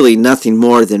is really nothing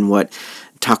more than what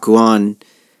Takuan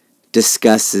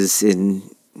discusses in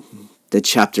the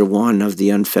chapter 1 of the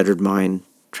Unfettered Mind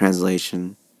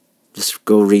translation. Just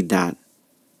go read that.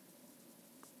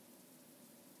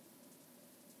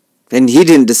 And he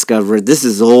didn't discover it. This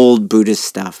is old Buddhist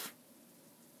stuff.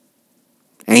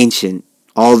 Ancient,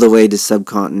 all the way to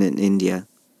subcontinent India.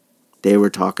 They were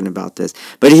talking about this.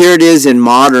 But here it is in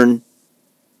modern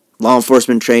law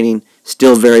enforcement training,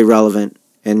 still very relevant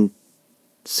and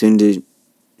soon to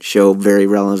show very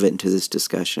relevant to this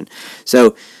discussion.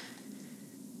 So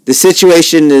the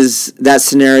situation is that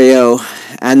scenario,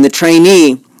 and the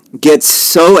trainee gets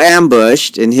so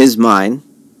ambushed in his mind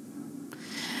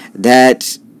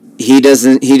that he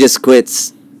just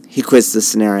quits. He quits the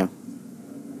scenario.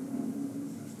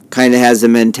 Kind of has the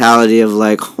mentality of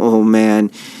like, oh man,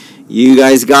 you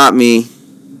guys got me.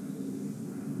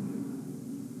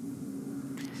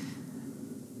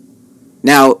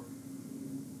 Now,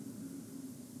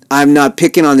 I'm not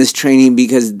picking on this training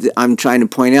because I'm trying to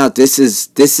point out this is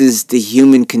the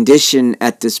human condition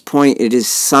at this point. It is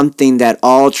something that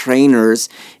all trainers,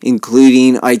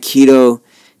 including Aikido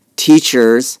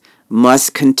teachers,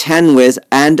 must contend with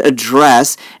and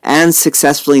address and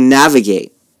successfully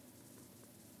navigate.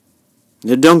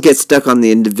 Now, don't get stuck on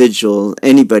the individual.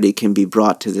 Anybody can be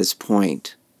brought to this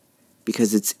point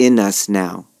because it's in us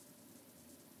now.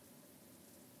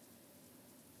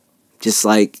 Just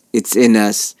like it's in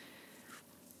us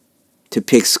to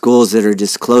pick schools that are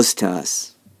just close to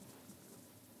us.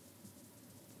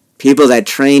 People that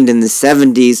trained in the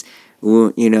 70s,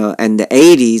 and the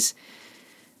 80s,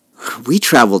 we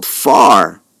traveled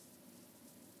far.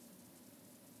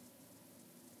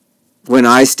 When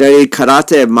I studied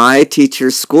karate, my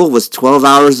teacher's school was 12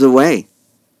 hours away.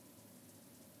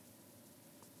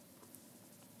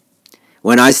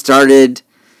 When I started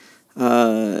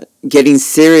getting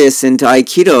serious into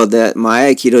Aikido, that my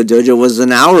Aikido dojo was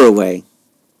an hour away.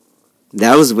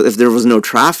 That was if there was no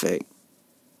traffic.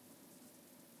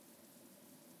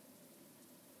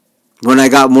 When I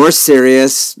got more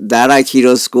serious, that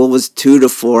Aikido school was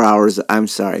 4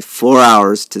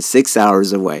 hours to 6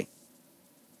 hours away.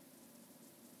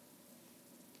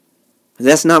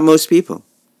 That's not most people.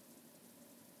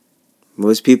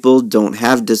 Most people don't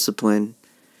have discipline.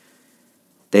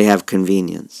 They have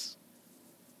convenience.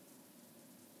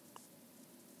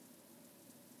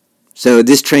 So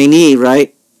this trainee,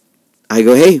 right? I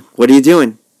go, hey, what are you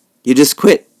doing? You just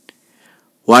quit.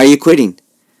 Why are you quitting?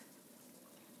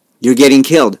 You're getting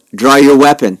killed. Draw your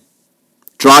weapon.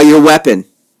 Draw your weapon.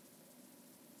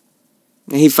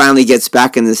 And he finally gets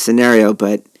back in the scenario,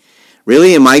 but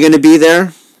really, am I going to be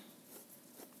there?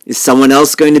 Is someone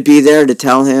else going to be there to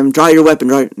tell him, draw your weapon?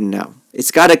 No.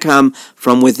 It's got to come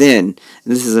from within.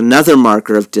 And this is another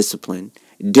marker of discipline.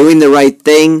 Doing the right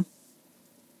thing,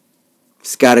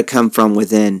 it's got to come from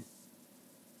within.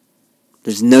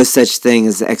 There's no such thing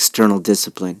as external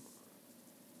discipline.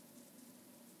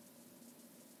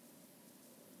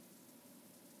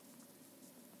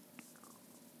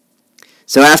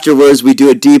 So afterwards, we do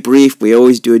a debrief. We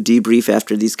always do a debrief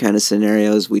after these kind of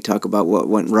scenarios. We talk about what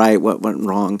went right, what went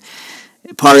wrong.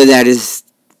 Part of that is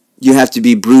you have to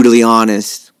be brutally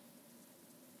honest.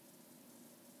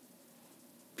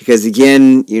 Because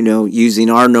again, using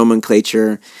our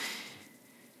nomenclature,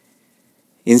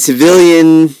 in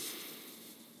civilian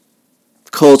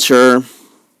culture,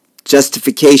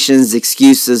 justifications,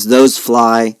 excuses, those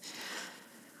fly.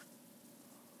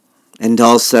 And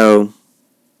also,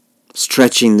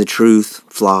 stretching the truth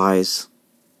flies.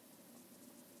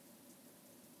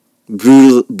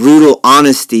 Brutal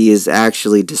honesty is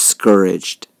actually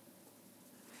discouraged.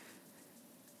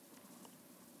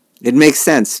 It makes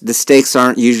sense. The stakes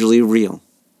aren't usually real.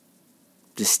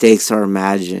 The stakes are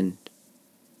imagined.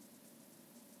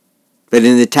 But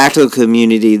in the tactical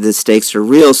community, the stakes are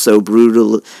real, so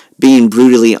being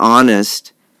brutally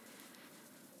honest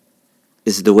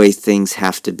is the way things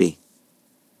have to be.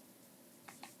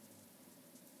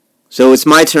 So it's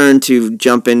my turn to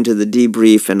jump into the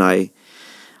debrief, and I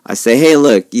say, hey,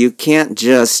 look, you can't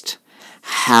just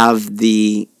have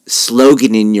the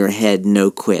slogan in your head, no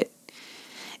quit.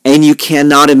 And you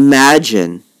cannot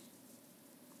imagine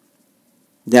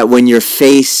that when you're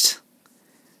faced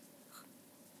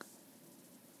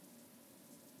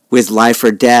with life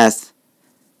or death,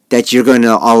 that you're going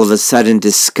to all of a sudden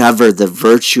discover the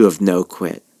virtue of no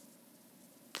quit.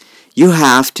 You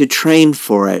have to train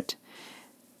for it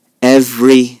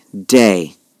every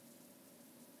day.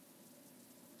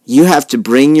 You have to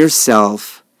bring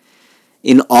yourself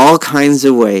in all kinds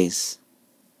of ways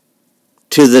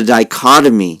to the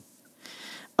dichotomy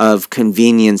of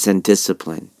convenience and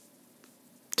discipline,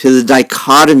 to the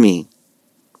dichotomy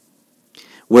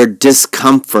where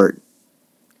discomfort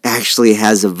actually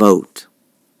has a vote,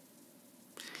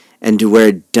 and to where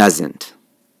it doesn't.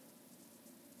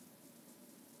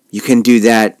 You can do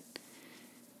that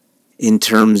in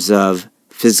terms of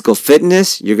physical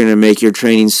fitness. You're going to make your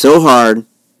training so hard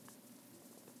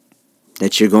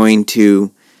that you're going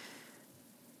to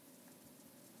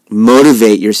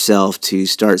motivate yourself to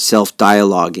start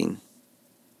self-dialoguing.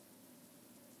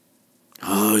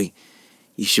 Oh,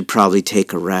 you should probably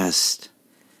take a rest.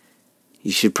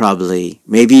 You should probably,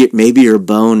 maybe your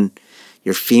bone,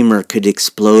 your femur could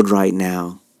explode right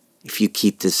now if you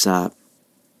keep this up.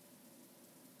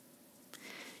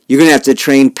 You're going to have to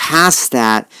train past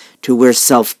that to where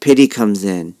self-pity comes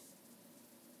in.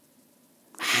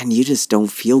 Man, you just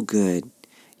don't feel good.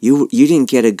 You didn't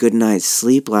get a good night's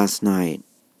sleep last night.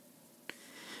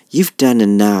 You've done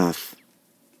enough.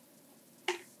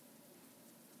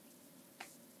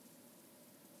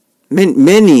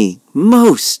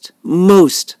 Most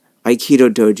Aikido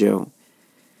dojo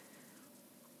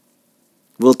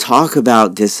will talk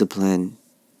about discipline,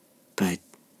 but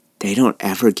they don't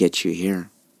ever get you here.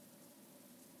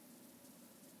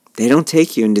 They don't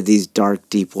take you into these dark,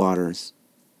 deep waters.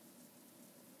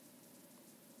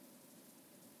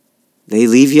 They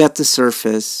leave you at the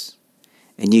surface,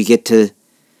 and you get to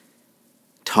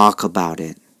talk about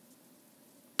it,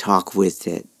 talk with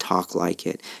it, talk like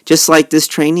it. Just like this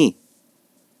trainee.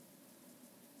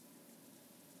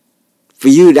 For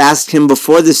you to ask him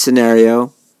before the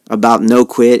scenario about no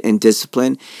quit and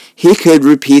discipline, he could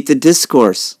repeat the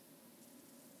discourse.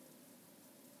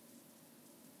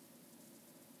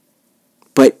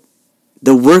 But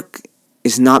the work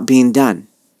is not being done.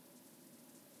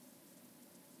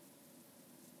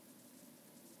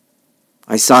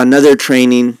 I saw another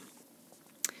training,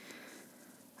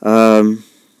 a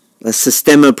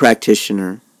Systema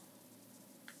practitioner.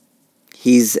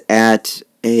 He's at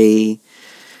a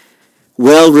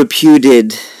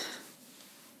well-reputed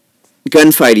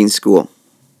gunfighting school,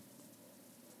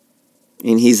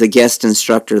 and he's a guest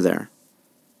instructor there.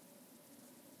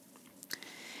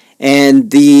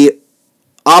 And the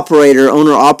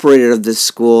owner-operator of this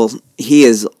school, he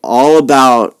is all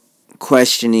about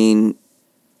questioning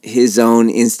his own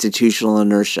institutional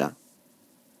inertia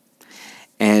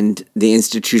and the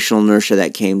institutional inertia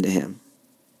that came to him.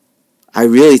 I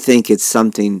really think it's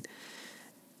something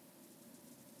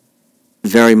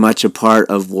very much a part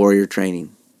of warrior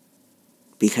training,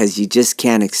 because you just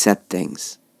can't accept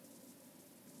things.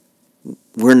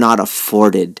 We're not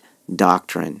afforded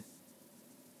doctrine.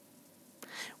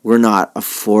 We're not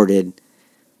afforded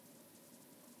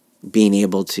being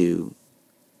able to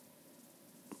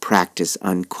practice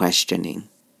unquestioning.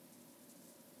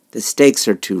 The stakes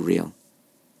are too real.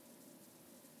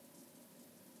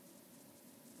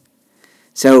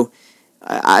 So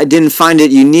I didn't find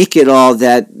it unique at all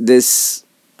that this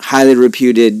highly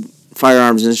reputed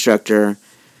firearms instructor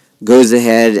goes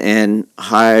ahead and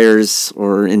hires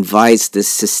or invites this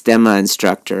Sistema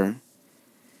instructor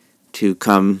to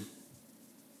come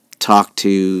talk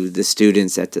to the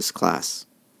students at this class.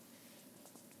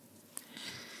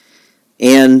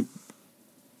 And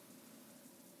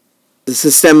the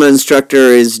Sistema instructor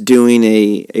is doing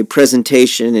a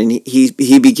presentation, and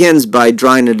he begins by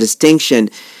drawing a distinction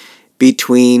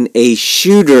between a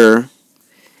shooter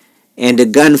and a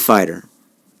gunfighter.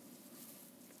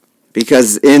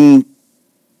 Because in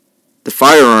the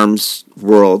firearms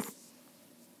world,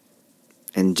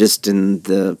 and just in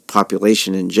the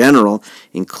population in general,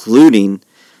 including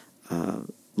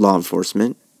law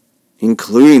enforcement,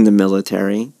 including the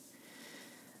military,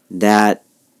 that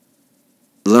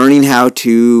learning how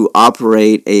to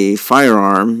operate a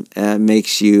firearm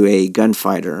makes you a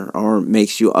gunfighter or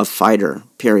makes you a fighter,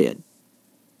 period.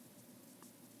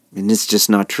 And it's just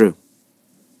not true.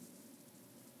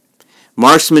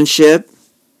 Marksmanship,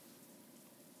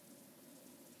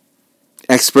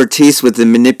 expertise with the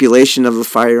manipulation of a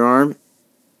firearm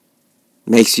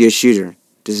makes you a shooter.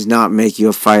 Does not make you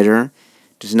a fighter.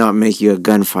 Does not make you a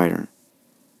gunfighter.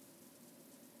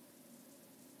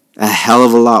 A hell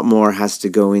of a lot more has to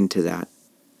go into that.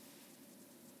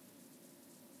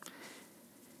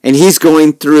 And he's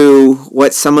going through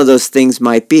what some of those things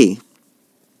might be.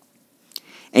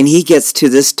 And he gets to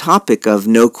this topic of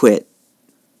no quit.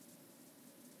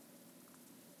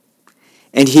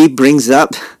 And he brings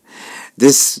up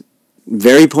this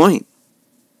very point.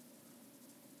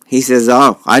 He says,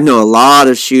 I know a lot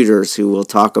of shooters who will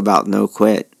talk about no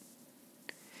quit.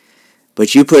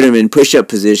 But you put them in push-up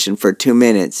position for 2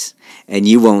 minutes and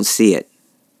you won't see it.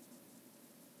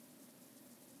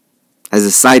 As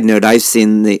a side note, I've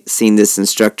seen this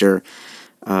instructor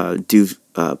do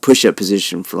push-up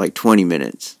position for like 20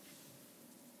 minutes.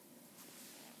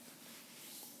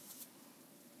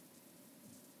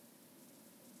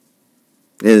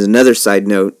 There's another side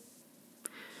note,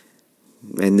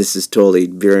 and this is totally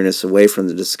veering us away from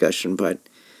the discussion, but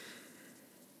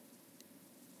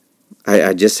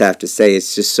I just have to say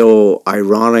it's just so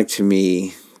ironic to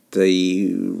me,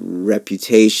 the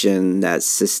reputation that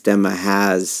Sistema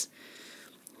has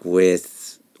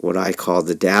with what I call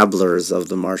the dabblers of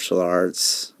the martial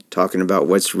arts, talking about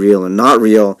what's real and not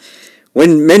real,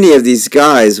 when many of these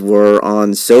guys were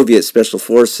on Soviet special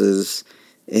forces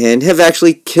and have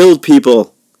actually killed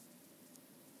people.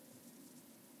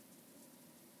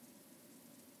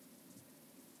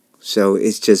 So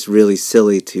it's just really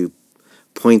silly to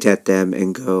point at them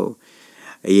and go,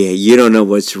 yeah, you don't know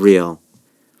what's real.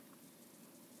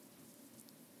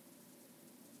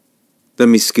 Let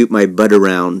me scoop my butt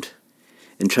around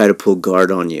and try to pull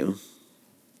guard on you.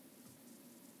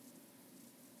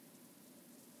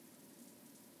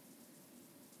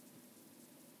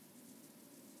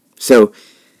 So,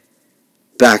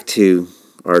 back to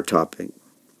our topic.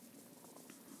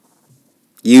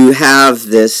 You have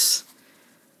this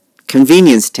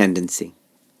convenience tendency.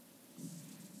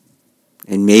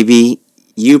 And maybe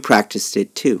you practiced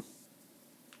it too.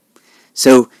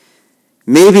 So,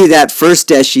 maybe that first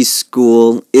Deshi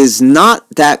school is not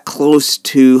that close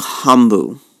to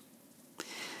Hambu.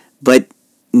 But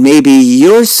maybe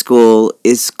your school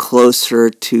is closer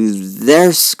to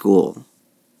their school.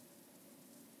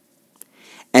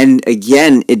 And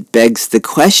again, it begs the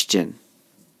question.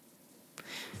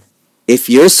 If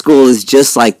your school is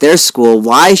just like their school,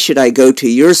 why should I go to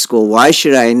your school? Why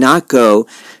should I not go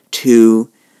to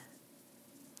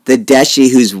the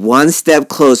Deshi who's one step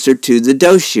closer to the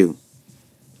Doshu?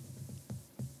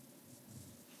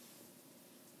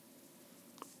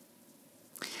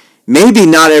 Maybe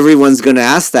not everyone's going to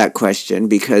ask that question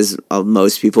because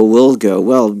most people will go,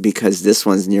 well, because this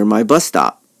one's near my bus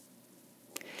stop.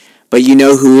 But you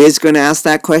know who is going to ask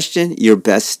that question? Your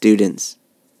best students.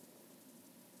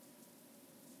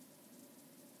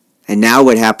 And now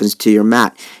what happens to your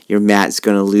mat? Your mat's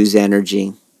going to lose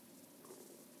energy.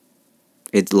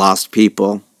 It lost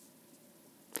people.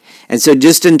 And so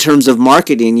just in terms of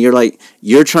marketing,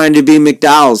 you're trying to be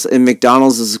McDonald's, and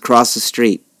McDonald's is across the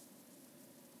street.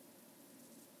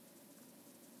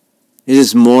 It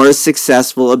is more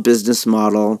successful a business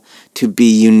model to be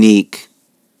unique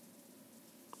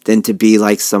than to be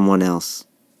like someone else.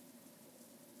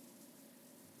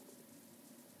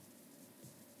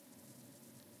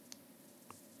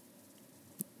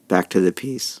 Back to the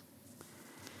piece.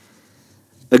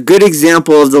 A good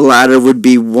example of the latter would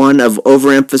be one of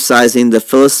overemphasizing the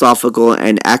philosophical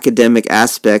and academic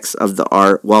aspects of the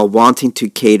art while wanting to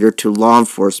cater to law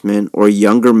enforcement or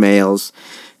younger males,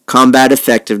 combat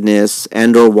effectiveness,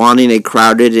 and or wanting a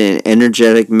crowded and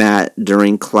energetic mat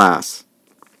during class.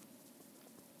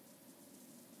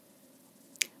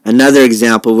 Another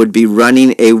example would be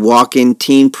running a walk-in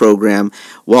teen program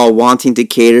while wanting to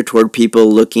cater toward people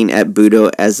looking at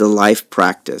Budo as a life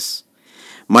practice.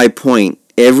 My point,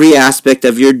 every aspect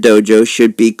of your dojo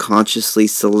should be consciously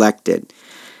selected.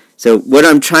 So what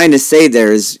I'm trying to say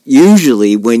there is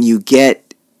usually when you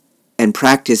get and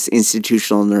practice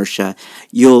institutional inertia,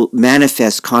 you'll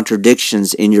manifest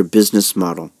contradictions in your business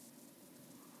model.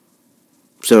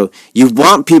 So you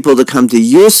want people to come to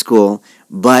your school,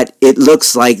 but it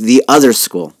looks like the other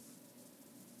school.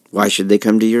 Why should they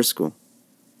come to your school?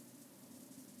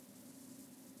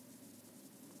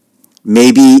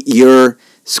 Maybe your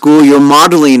school you're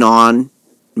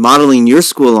modeling your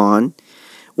school on,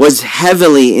 was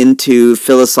heavily into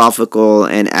philosophical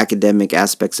and academic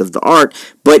aspects of the art,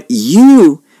 but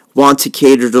you want to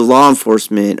cater to law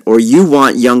enforcement, or you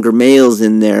want younger males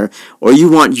in there, or you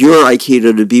want your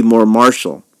Aikido to be more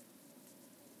martial.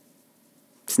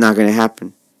 It's not going to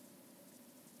happen.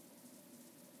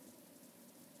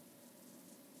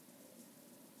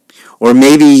 Or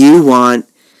maybe you want,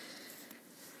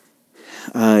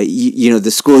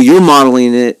 the school you're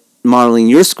modeling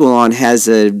your school on has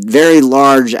a very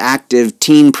large active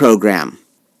teen program.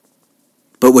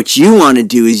 But what you want to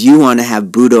do is you want to have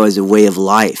Budo as a way of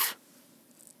life.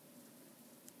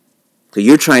 So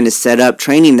you're trying to set up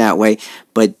training that way,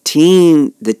 but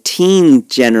the teen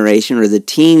generation or the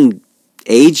teen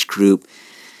age group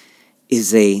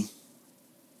is a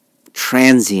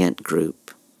transient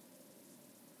group.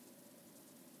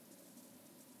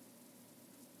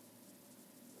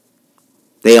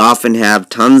 They often have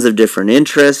tons of different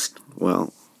interests.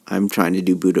 Well, I'm trying to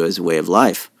do Budo as a way of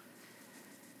life.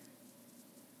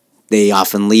 They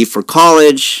often leave for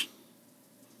college.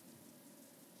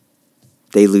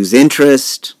 They lose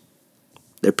interest.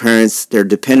 They're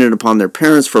dependent upon their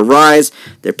parents for rides.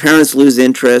 Their parents lose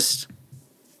interest.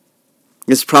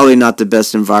 It's probably not the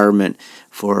best environment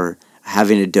for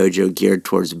having a dojo geared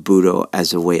towards Budo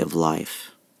as a way of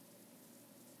life.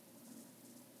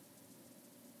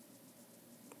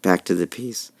 Back to the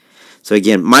piece. So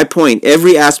again, my point,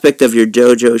 every aspect of your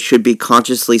dojo should be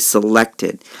consciously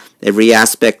selected. Every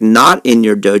aspect not in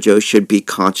your dojo should be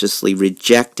consciously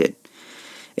rejected.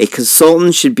 A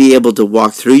consultant should be able to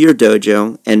walk through your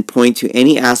dojo and point to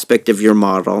any aspect of your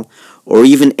model or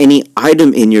even any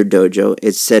item in your dojo,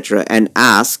 etc., and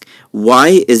ask,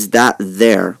 why is that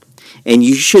there? And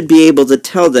you should be able to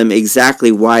tell them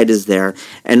exactly why it is there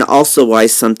and also why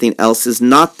something else is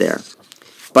not there.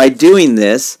 By doing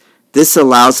this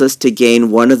allows us to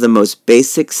gain one of the most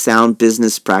basic sound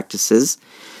business practices,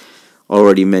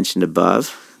 already mentioned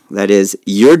above. That is,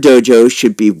 your dojo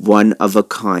should be one of a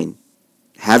kind.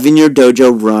 Having your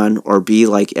dojo run or be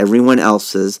like everyone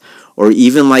else's, or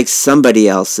even like somebody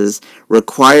else's,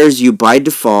 requires you by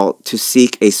default to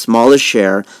seek a smaller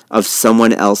share of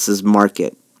someone else's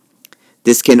market.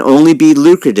 This can only be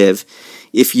lucrative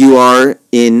if you are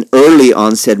in early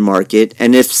on said market,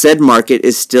 and if said market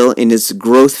is still in its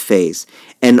growth phase,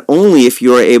 and only if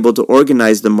you are able to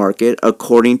organize the market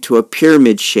according to a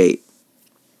pyramid shape.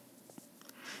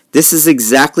 This is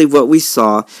exactly what we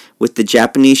saw with the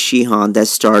Japanese Shihan that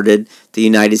started the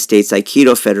United States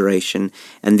Aikido Federation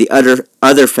and the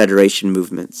other federation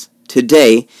movements.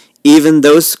 Today, even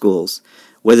those schools,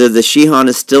 whether the Shihan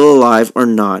is still alive or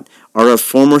not, are a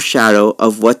former shadow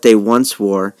of what they once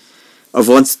were, of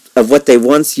what they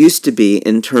once used to be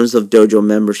in terms of dojo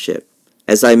membership.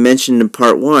 As I mentioned in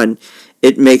part 1,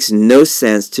 it makes no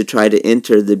sense to try to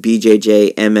enter the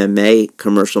BJJ MMA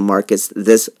commercial markets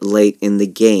this late in the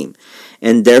game,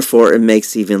 and therefore it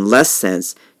makes even less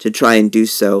sense to try and do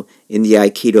so in the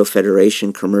Aikido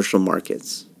Federation commercial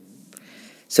markets.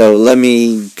 So let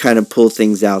me kind of pull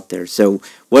things out there. So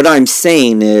what I'm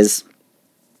saying is,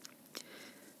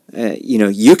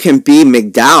 you can be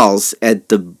McDowell's at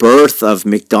the birth of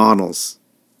McDonald's.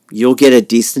 You'll get a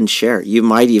decent share. You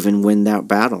might even win that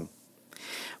battle.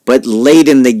 But late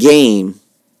in the game,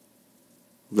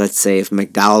 let's say if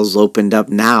McDowell's opened up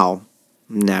now,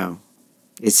 no.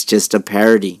 It's just a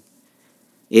parody.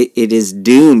 It is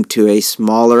doomed to a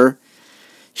smaller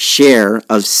share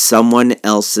of someone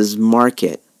else's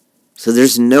market. So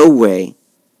there's no way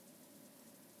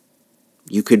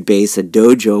you could base a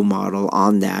dojo model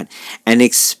on that and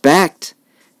expect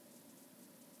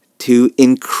to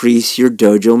increase your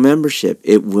dojo membership.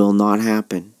 It will not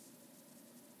happen.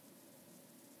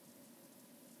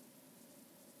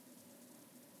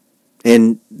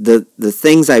 And the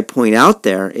things I point out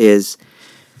there is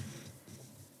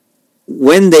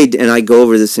when they, and I go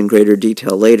over this in greater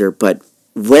detail later, but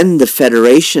when the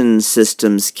federation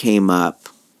systems came up,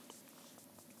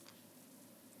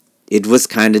 it was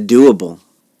kind of doable.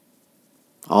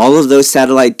 All of those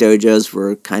satellite dojos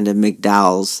were kind of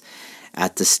McDowell's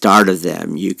at the start of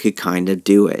them. You could kind of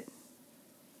do it.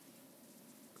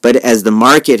 But as the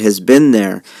market has been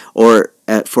there or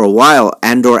for a while,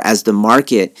 and or as the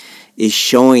market is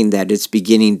showing that it's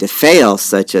beginning to fail,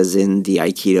 such as in the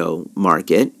Aikido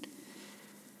market,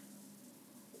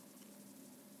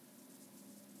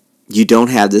 you don't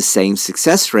have the same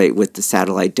success rate with the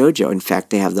satellite dojo. In fact,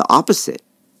 they have the opposite.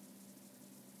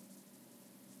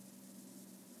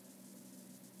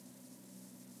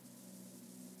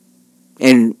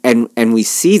 And we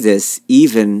see this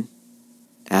even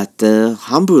at the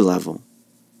Hambu level.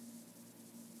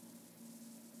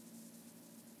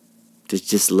 There's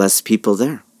just less people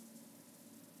there.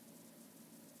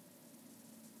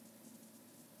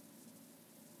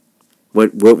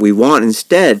 What we want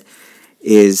instead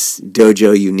is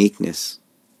dojo uniqueness,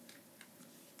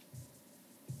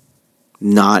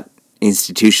 not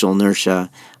institutional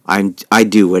inertia. I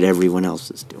do what everyone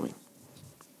else is doing.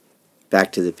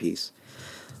 Back to the piece.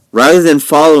 Rather than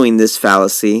following this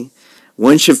fallacy,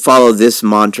 one should follow this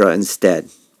mantra instead.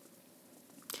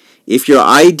 If your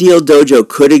ideal dojo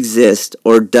could exist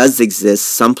or does exist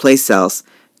someplace else,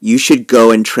 you should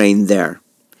go and train there.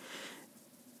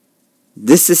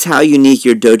 This is how unique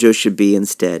your dojo should be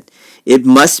instead. It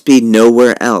must be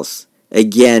nowhere else.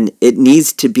 Again, it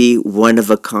needs to be one of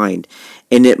a kind.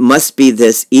 And it must be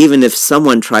this even if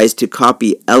someone tries to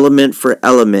copy element for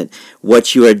element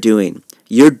what you are doing.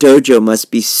 Your dojo must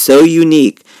be so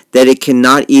unique that it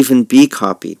cannot even be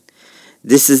copied.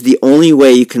 This is the only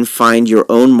way you can find your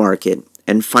own market,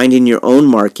 and finding your own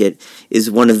market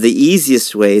is one of the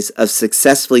easiest ways of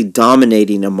successfully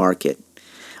dominating a market,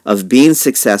 of being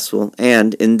successful,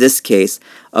 and, in this case,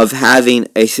 of having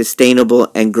a sustainable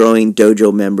and growing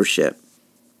dojo membership.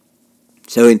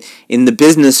 So in the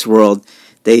business world,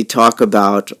 they talk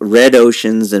about red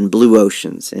oceans and blue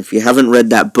oceans. And if you haven't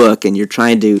read that book and you're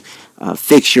trying to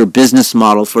fix your business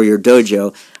model for your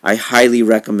dojo, I highly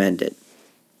recommend it.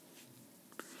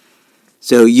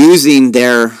 So using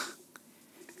their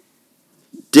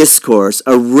discourse,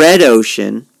 a red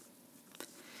ocean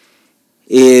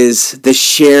is the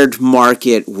shared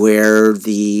market where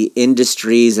the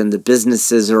industries and the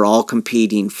businesses are all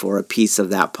competing for a piece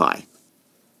of that pie.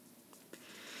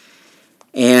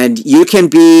 And you can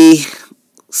be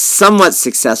somewhat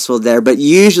successful there, but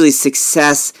usually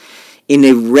success in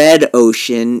a red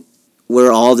ocean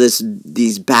where all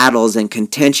these battles and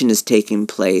contention is taking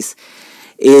place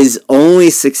is only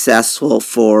successful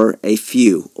for a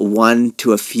few, one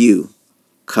to a few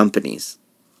companies.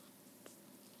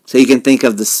 So you can think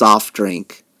of the soft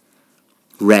drink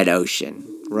red ocean,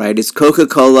 right? It's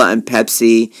Coca-Cola and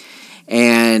Pepsi,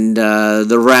 and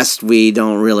the rest we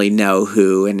don't really know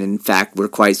who. And in fact, we're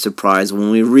quite surprised when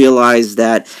we realize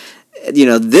that,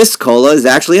 this cola is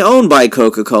actually owned by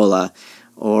Coca-Cola.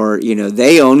 Or,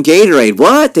 they own Gatorade.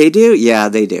 What? They do? Yeah,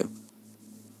 they do.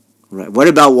 Right. What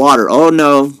about water? Oh,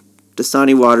 no.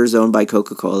 Dasani water is owned by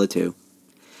Coca-Cola, too.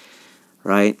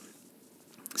 Right?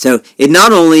 So it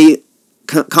not only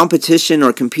competition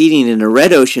or competing in a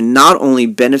red ocean not only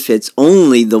benefits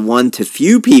only the one to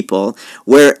few people,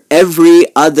 where every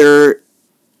other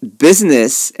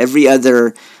business, every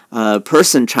other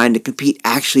person trying to compete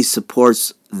actually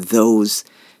supports those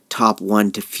top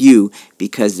one to few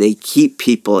because they keep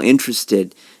people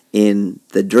interested in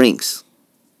the drinks.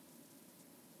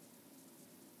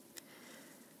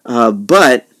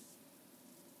 But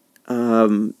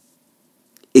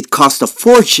it costs a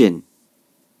fortune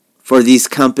for these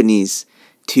companies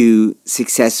to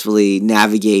successfully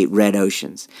navigate red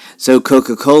oceans. So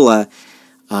Coca-Cola,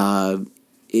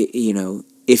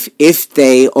 if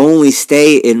they only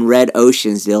stay in red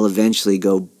oceans, they'll eventually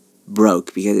go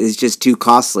broke because it's just too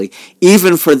costly,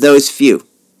 even for those few,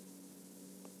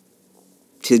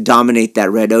 to dominate that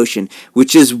red ocean,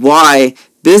 which is why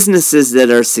businesses that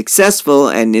are successful,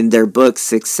 and in their book,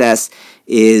 success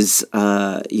is,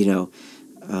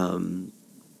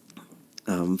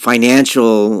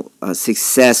 financial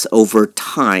success over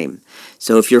time.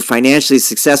 So if you're financially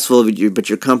successful, but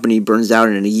your company burns out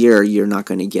in a year, you're not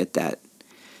going to get that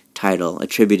title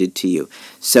attributed to you.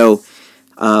 So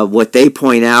what they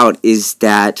point out is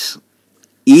that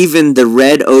even the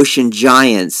red ocean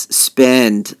giants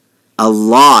spend a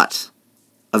lot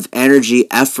of energy,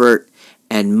 effort,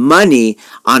 and money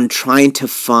on trying to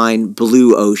find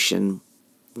blue ocean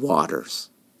waters.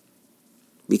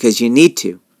 Because you need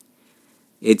to.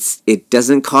 It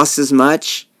doesn't cost as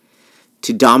much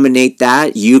to dominate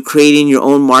that. You creating your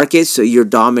own market, so you're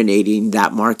dominating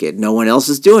that market. No one else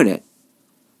is doing it.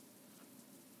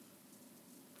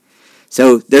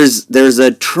 So there's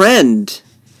a trend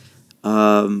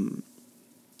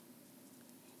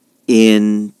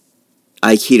in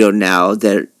Aikido now,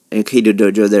 that Aikido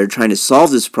Dojo, they're trying to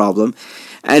solve this problem.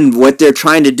 And what they're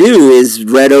trying to do is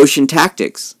red ocean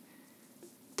tactics.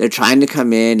 They're trying to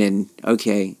come in and,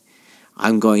 okay,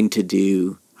 I'm going to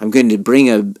bring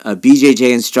a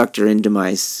BJJ instructor into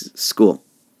my school.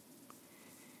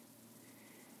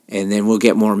 And then we'll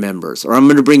get more members. Or I'm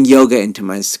going to bring yoga into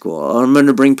my school. Or I'm going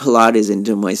to bring Pilates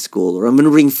into my school. Or I'm going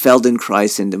to bring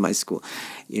Feldenkrais into my school.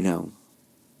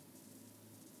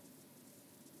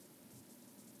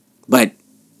 But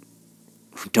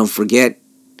don't forget,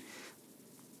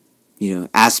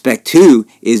 aspect 2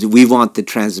 is we want the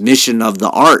transmission of the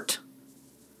art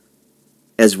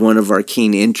as one of our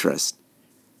keen interests.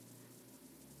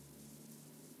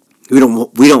 We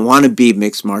don't want to be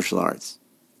mixed martial arts.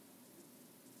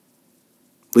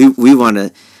 We want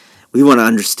to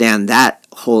understand that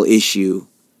whole issue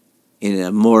in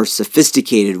a more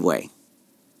sophisticated way.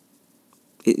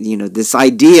 This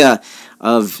idea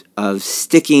of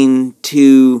sticking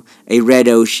to a red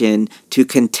ocean, to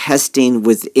contesting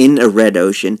within a red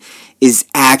ocean, is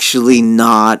actually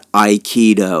not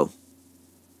Aikido.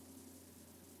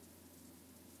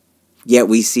 Yet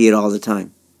we see it all the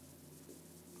time.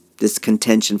 This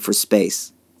contention for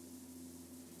space.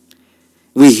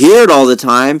 We hear it all the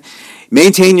time.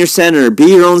 Maintain your center. Be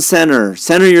your own center.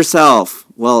 Center yourself.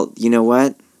 Well, you know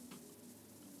what?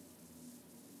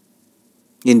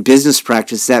 In business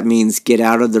practice, that means get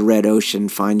out of the red ocean,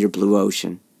 find your blue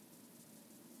ocean.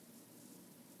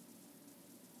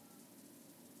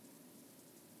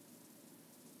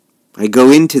 I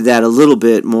go into that a little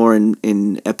bit more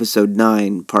in episode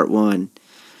 9, part 1.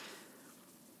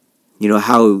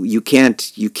 How you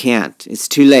can't. It's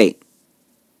too late.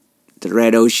 The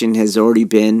red ocean has already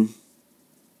been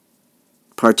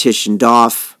partitioned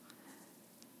off.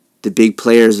 The big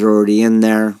players are already in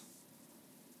there.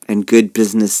 And good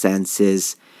business sense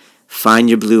is find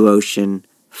your blue ocean,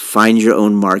 find your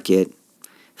own market.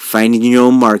 Finding your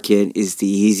own market is the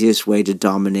easiest way to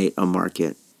dominate a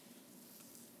market.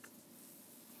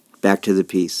 Back to the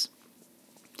piece.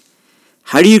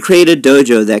 How do you create a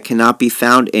dojo that cannot be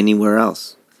found anywhere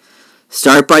else?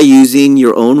 Start by using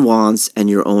your own wants and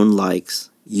your own likes,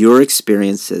 your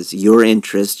experiences, your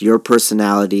interests, your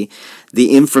personality,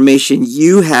 the information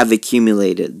you have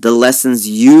accumulated, the lessons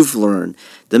you've learned,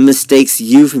 the mistakes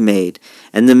you've made,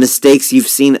 and the mistakes you've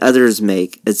seen others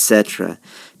make, etc.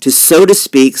 To, so to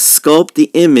speak, sculpt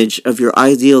the image of your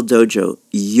ideal dojo,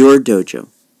 your dojo.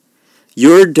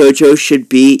 Your dojo should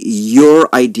be your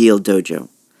ideal dojo.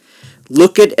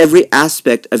 Look at every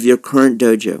aspect of your current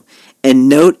dojo and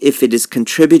note if it is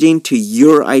contributing to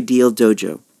your ideal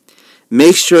dojo.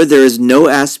 Make sure there is no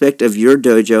aspect of your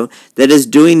dojo that is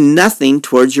doing nothing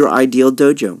towards your ideal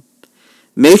dojo.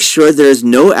 Make sure there is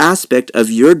no aspect of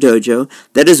your dojo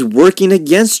that is working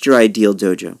against your ideal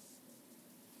dojo.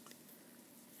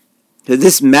 So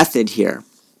this method here,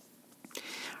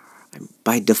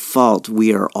 by default,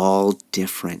 we are all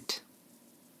different.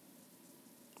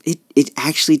 It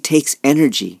actually takes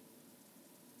energy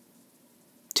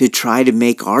to try to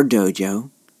make our dojo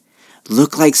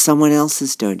look like someone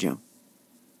else's dojo.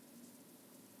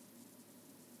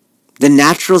 The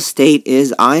natural state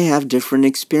is I have different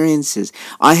experiences.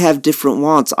 I have different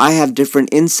wants. I have different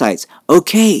insights.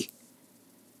 Okay.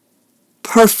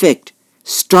 Perfect.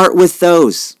 Start with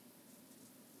those.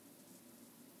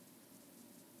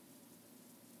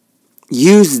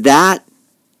 Use that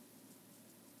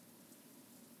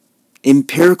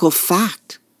empirical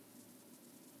fact,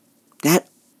 that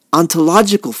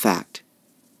ontological fact,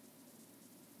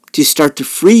 to start to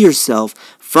free yourself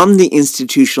from the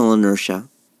institutional inertia,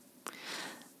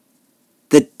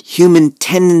 the human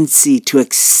tendency to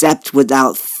accept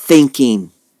without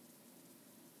thinking.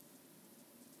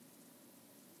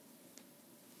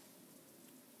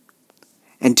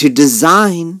 And to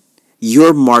design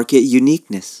your market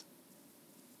uniqueness.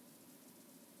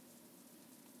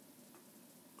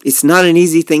 It's not an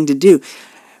easy thing to do.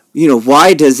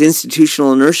 Why does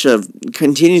institutional inertia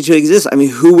continue to exist? I mean,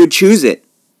 who would choose it?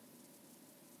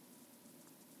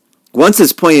 Once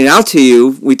it's pointed out to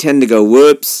you, we tend to go,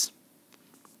 whoops.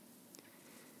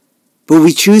 But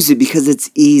we choose it because it's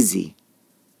easy.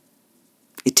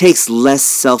 It takes less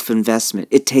self-investment.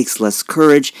 It takes less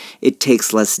courage. It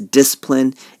takes less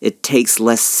discipline. It takes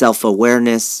less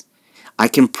self-awareness. I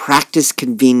can practice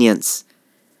convenience.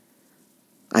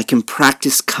 I can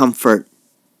practice comfort.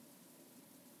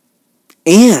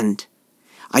 And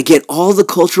I get all the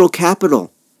cultural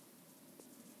capital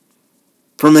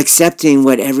from accepting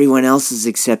what everyone else is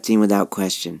accepting without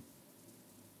question.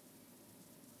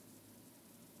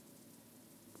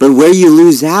 But where you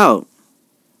lose out,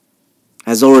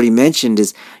 as already mentioned,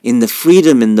 is in the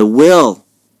freedom and the will.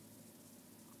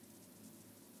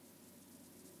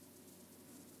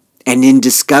 And in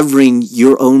discovering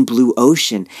your own blue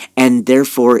ocean, and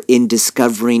therefore in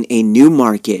discovering a new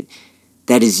market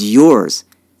that is yours.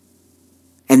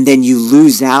 And then you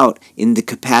lose out in the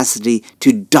capacity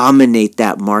to dominate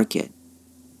that market.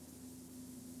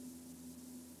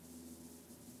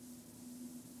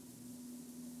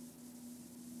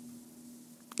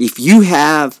 If you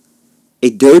have a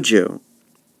dojo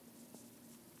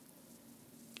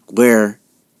where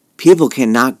people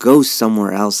cannot go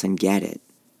somewhere else and get it,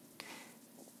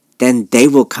 then they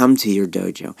will come to your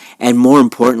dojo. And more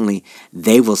importantly,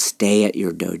 they will stay at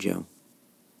your dojo.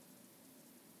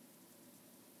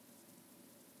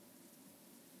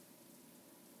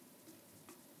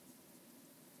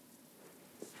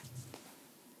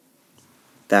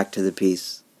 Back to the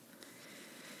piece.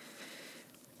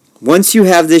 Once you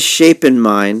have this shape in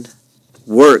mind,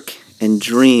 work and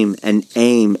dream and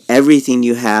aim everything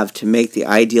you have to make the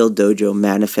ideal dojo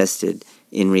manifested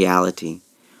in reality.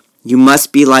 You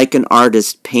must be like an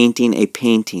artist painting a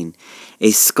painting,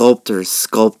 a sculptor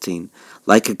sculpting,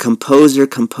 like a composer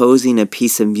composing a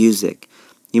piece of music.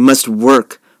 You must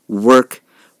work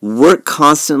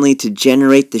constantly to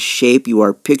generate the shape you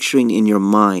are picturing in your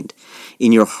mind,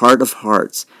 in your heart of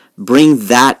hearts. Bring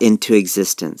that into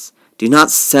existence. Do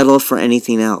not settle for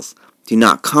anything else. Do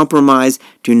not compromise.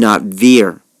 Do not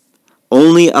veer.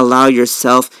 Only allow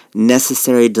yourself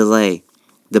necessary delay,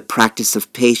 the practice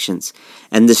of patience,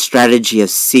 and the strategy of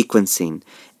sequencing.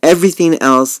 Everything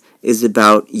else is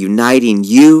about uniting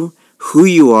you, who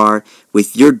you are,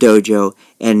 with your dojo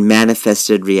and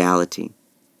manifested reality.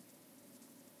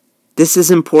 This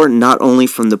is important not only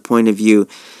from the point of view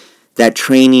that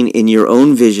training in your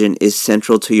own vision is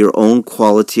central to your own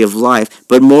quality of life,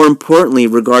 but more importantly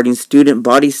regarding student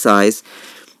body size,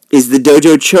 is the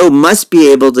Dojo Cho must be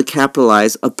able to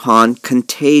capitalize upon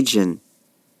contagion.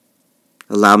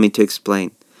 Allow me to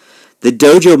explain. The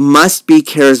dojo must be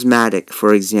charismatic,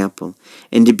 for example.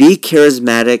 And to be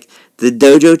charismatic, the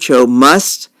Dojo Cho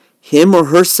must, him or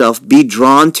herself, be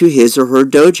drawn to his or her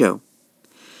dojo.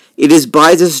 It is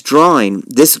by this drawing,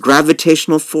 this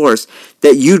gravitational force,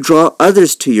 that you draw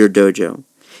others to your dojo.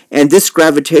 And this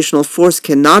gravitational force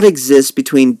cannot exist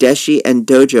between deshi and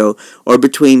dojo, or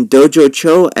between Dojo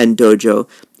Cho and dojo,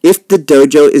 if the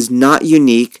dojo is not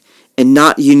unique and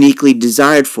not uniquely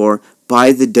desired for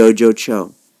by the Dojo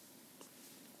Cho.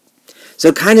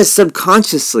 So kind of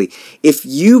subconsciously, if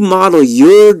you model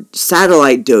your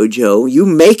satellite dojo, you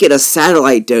make it a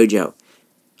satellite dojo.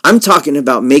 I'm talking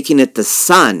about making it the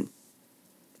sun.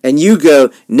 And you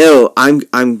go, no, I'm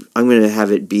going to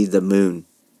have it be the moon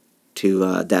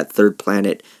to that third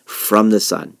planet from the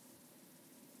sun.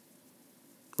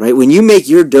 Right? When you make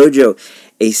your dojo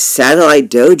a satellite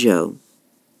dojo,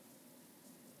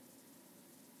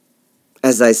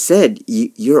 as I said,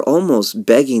 you're almost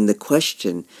begging the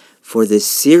question for this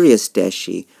serious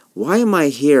deshi. Why am I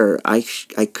here? I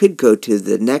could go to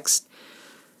the next,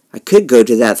 I could go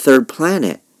to that third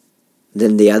planet.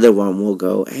 Then the other one will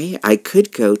go, hey, I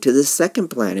could go to the second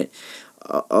planet.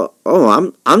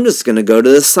 I'm just going to go to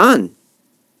the sun.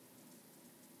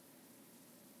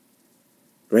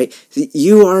 Right?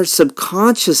 You are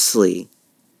subconsciously,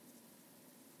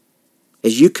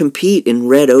 as you compete in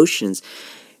red oceans,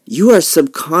 you are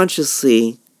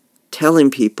subconsciously telling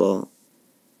people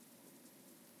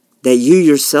that you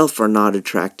yourself are not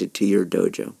attracted to your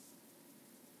dojo.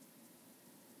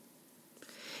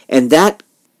 And that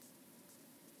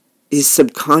is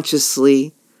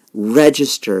subconsciously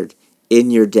registered in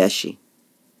your deshi.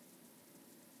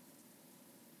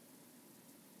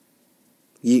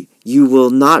 You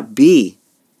will not be,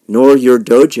 nor your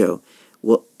dojo,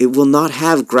 it will not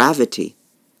have gravity.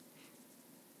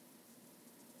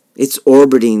 It's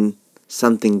orbiting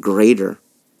something greater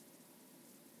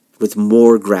with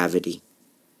more gravity.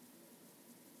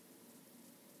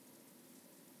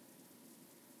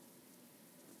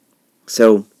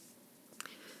 So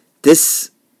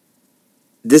this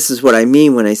is what I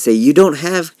mean when I say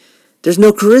there's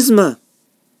no charisma.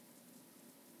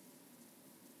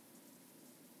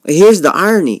 Here's the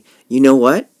irony. You know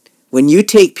what? When you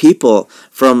take people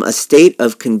from a state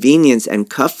of convenience and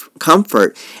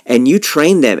comfort and you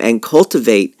train them and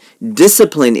cultivate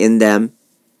discipline in them,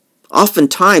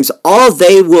 oftentimes all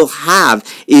they will have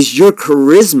is your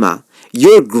charisma,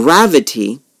 your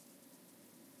gravity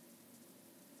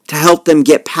to help them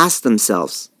get past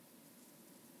themselves.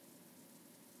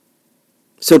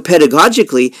 So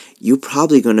pedagogically, you're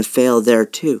probably going to fail there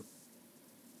too.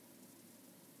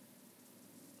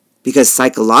 Because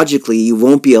psychologically, you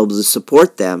won't be able to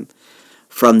support them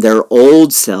from their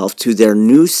old self to their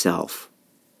new self.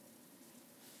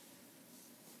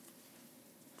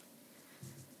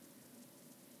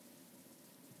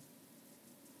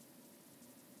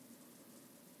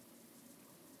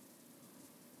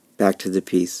 Back to the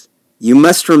piece. You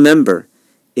must remember,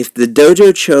 if the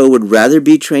Dojo Cho would rather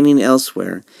be training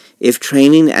elsewhere, if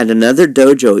training at another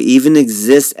dojo even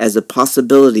exists as a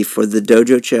possibility for the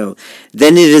Dojo Cho,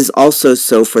 then it is also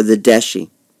so for the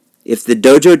Deshi. If the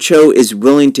Dojo Cho is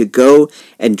willing to go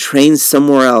and train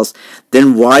somewhere else,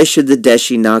 then why should the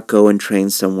Deshi not go and train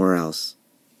somewhere else?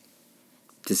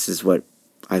 This is what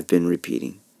I've been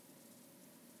repeating.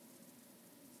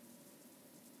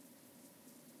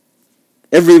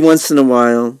 Every once in a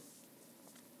while,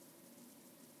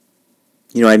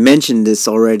 I mentioned this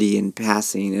already in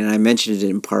passing, and I mentioned it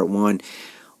in part 1.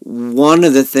 One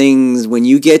of the things, when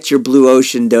you get your Blue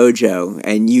Ocean Dojo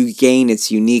and you gain its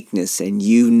uniqueness and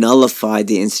you nullify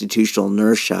the institutional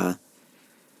inertia,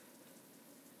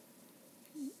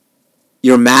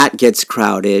 your mat gets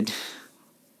crowded,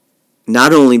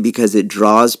 not only because it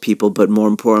draws people, but more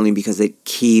importantly because it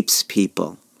keeps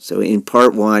people. So in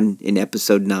part 1, in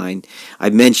episode 9, I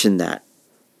mentioned that.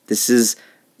 This is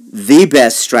the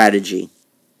best strategy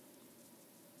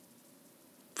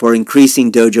for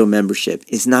increasing dojo membership,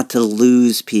 is not to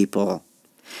lose people.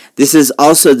 This is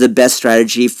also the best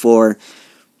strategy for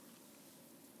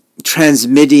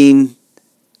transmitting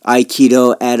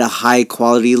Aikido at a high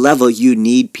quality level. You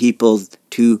need people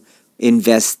to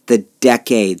invest the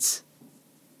decades.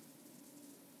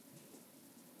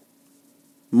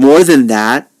 More than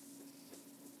that,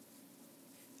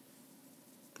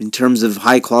 in terms of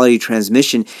high quality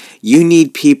transmission, you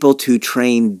need people to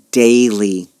train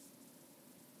daily.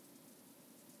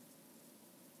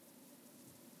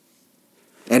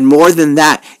 And more than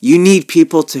that, you need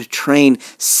people to train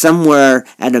somewhere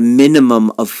at a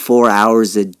minimum of 4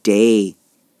 hours a day.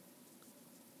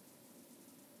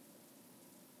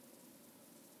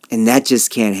 And that just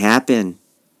can't happen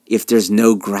if there's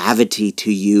no gravity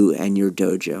to you and your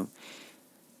dojo.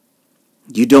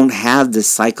 You don't have the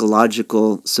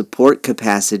psychological support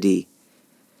capacity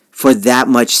for that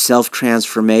much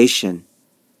self-transformation.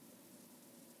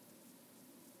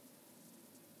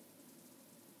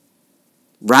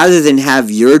 Rather than have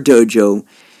your dojo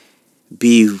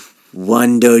be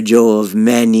one dojo of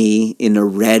many in a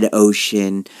red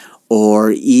ocean,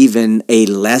 or even a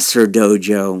lesser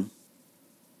dojo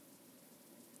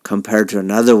compared to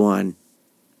another one,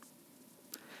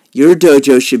 your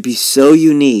dojo should be so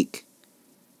unique,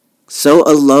 so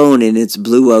alone in its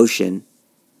blue ocean,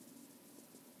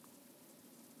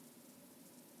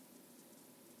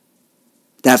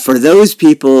 that for those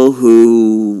people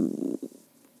who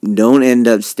don't end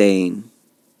up staying,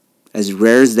 as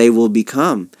rare as they will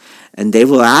become, and they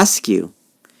will ask you,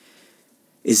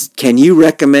 can you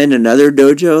recommend another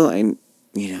dojo? And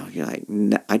you're like,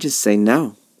 no, I just say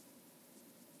no.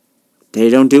 They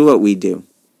don't do what we do.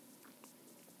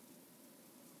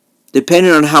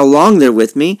 Depending on how long they're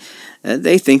with me,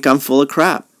 they think I'm full of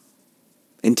crap.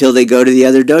 Until they go to the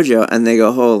other dojo and they go,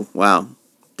 oh, wow,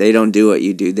 they don't do what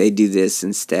you do. They do this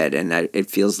instead, and it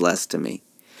feels less to me.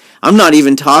 I'm not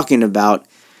even talking about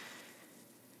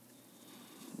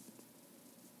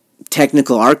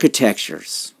technical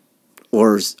architectures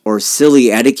or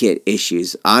silly etiquette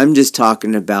issues. I'm just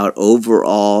talking about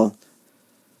overall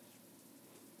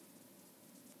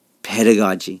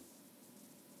pedagogy,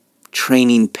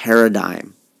 training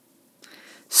paradigm,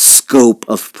 scope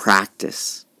of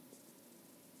practice.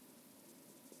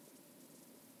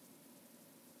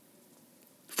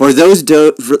 For those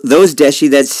deshi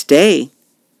that stay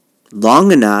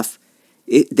long enough,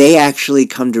 they actually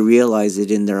come to realize it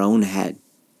in their own head.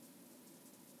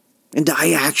 And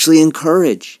I actually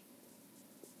encourage.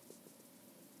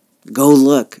 Go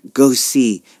look, go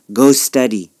see, go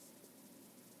study.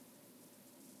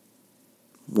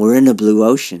 We're in a blue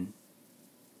ocean.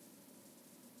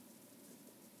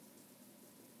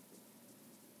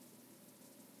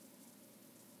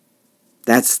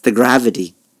 That's the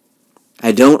gravity.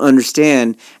 I don't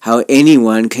understand how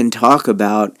anyone can talk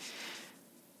about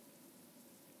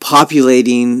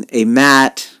populating a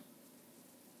mat,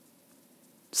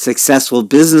 successful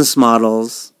business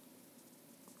models,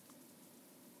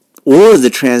 or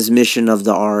the transmission of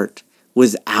the art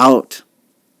without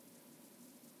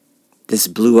this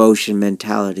blue ocean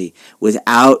mentality,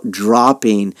 without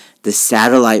dropping the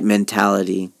satellite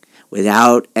mentality,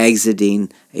 without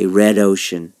exiting a red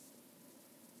ocean.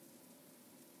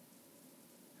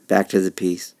 Back to the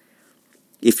piece.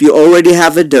 If you already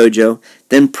have a dojo,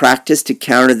 then practice to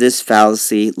counter this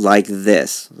fallacy like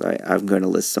this. I'm going to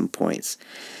list some points.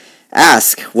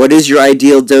 Ask, what is your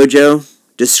ideal dojo?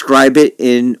 Describe it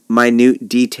in minute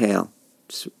detail.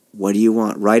 What do you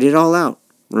want? Write it all out.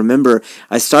 Remember,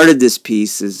 I started this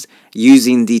piece as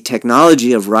using the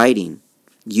technology of writing.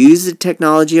 Use the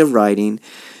technology of writing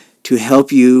to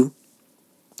help you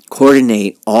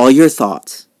coordinate all your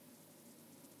thoughts.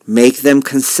 Make them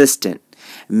consistent.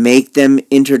 Make them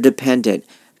interdependent,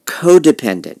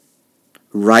 codependent.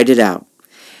 Write it out.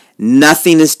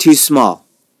 Nothing is too small.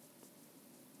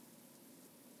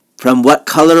 From what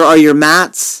color are your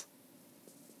mats,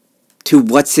 to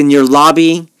what's in your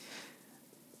lobby,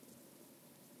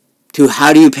 to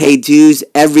how do you pay dues,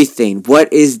 everything.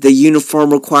 What is the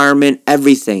uniform requirement,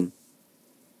 everything.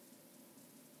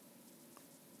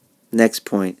 Next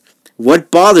point. What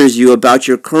bothers you about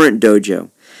your current dojo?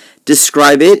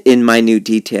 Describe it in minute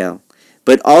detail,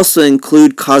 but also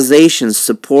include causations,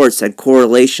 supports, and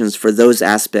correlations for those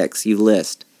aspects you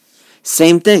list.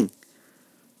 Same thing.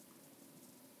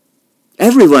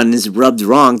 Everyone is rubbed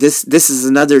wrong. This is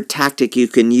another tactic you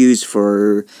can use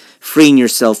for freeing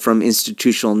yourself from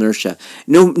institutional inertia.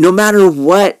 No matter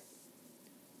what,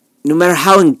 no matter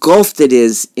how engulfed it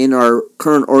is in our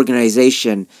current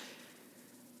organization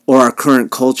or our current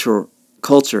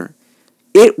culture,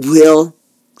 it will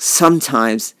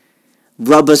sometimes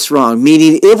rub us wrong,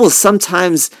 meaning it will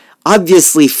sometimes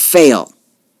obviously fail.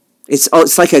 It's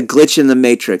like a glitch in the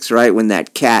matrix, right? When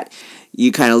that cat,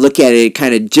 you kind of look at it, it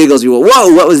kind of jiggles, you go,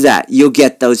 whoa, what was that? You'll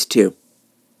get those too.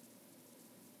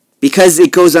 Because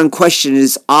it goes unquestioned, it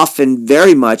is often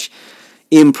very much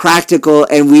impractical,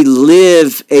 and we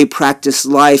live a practice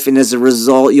life, and as a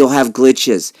result, you'll have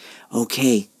glitches.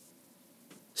 Okay,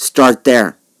 start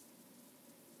there.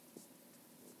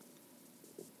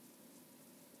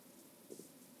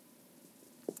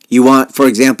 For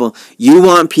example, you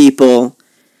want people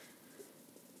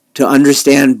to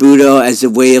understand Budo as a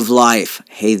way of life.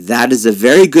 Hey, that is a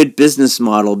very good business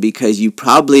model because you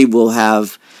probably will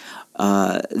have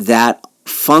that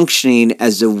functioning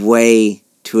as a way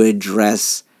to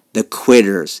address the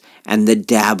quitters and the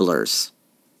dabblers,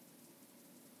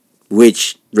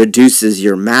 which reduces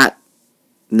your mat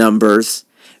numbers,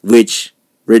 which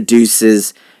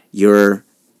reduces your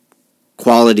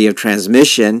quality of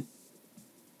transmission.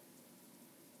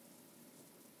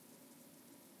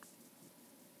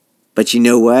 But you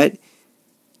know what?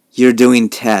 You're doing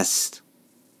tests.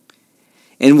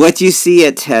 And what do you see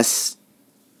at tests?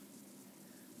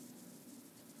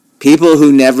 People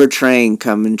who never train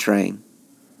come and train.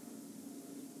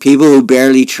 People who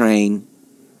barely train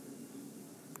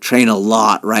a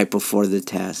lot right before the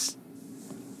test.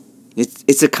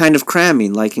 It's a kind of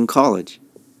cramming like in college.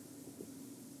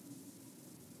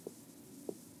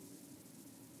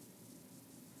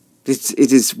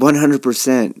 It is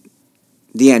 100%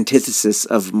 the antithesis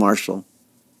of Marshall.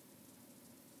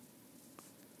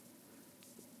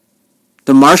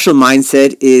 The Marshall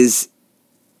mindset is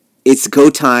it's go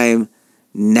time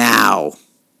now.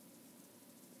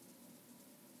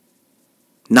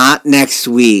 Not next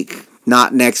week,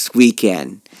 not next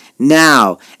weekend.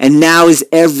 Now. And now is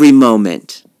every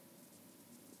moment.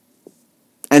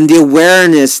 And the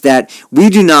awareness that we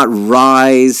do not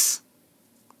rise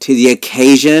to the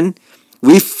occasion,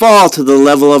 we fall to the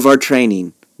level of our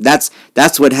training. That's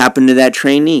what happened to that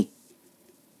trainee.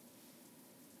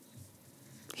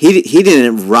 He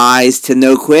didn't rise to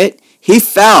no quit. He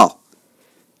fell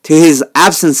to his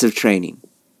absence of training.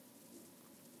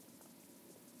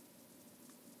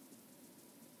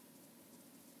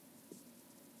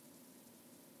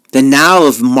 The now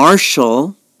of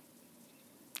Marshall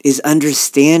is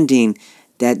understanding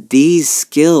that these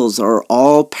skills are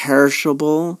all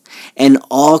perishable and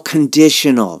all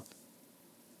conditional.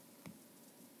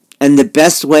 And the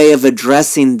best way of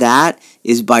addressing that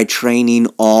is by training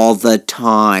all the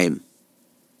time.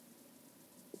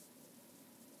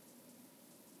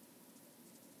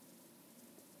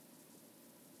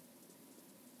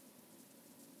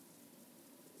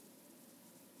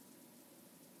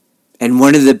 And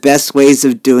one of the best ways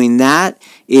of doing that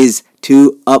is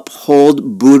to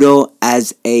uphold Budo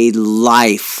as a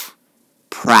life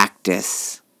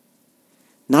practice.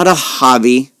 Not a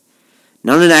hobby,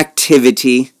 not an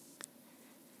activity,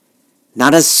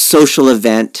 not a social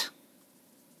event.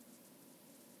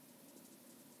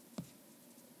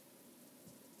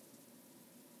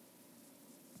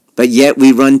 But yet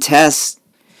we run tests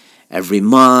every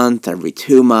month, every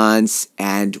 2 months,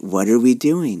 and what are we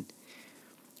doing?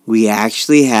 We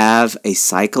actually have a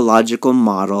psychological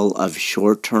model of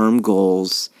short-term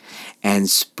goals and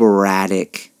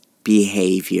sporadic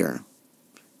behavior.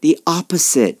 The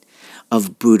opposite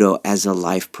of Budo as a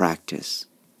life practice.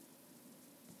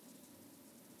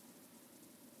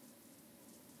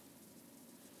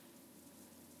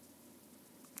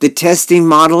 The testing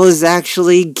model is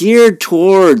actually geared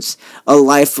towards a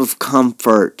life of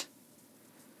comfort.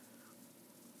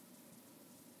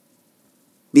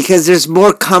 Because there's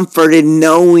more comfort in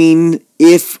knowing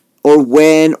if or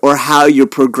when or how you're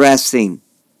progressing.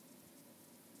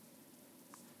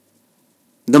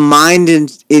 The mind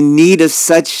in need of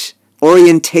such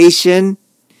orientation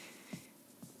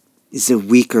is a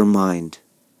weaker mind.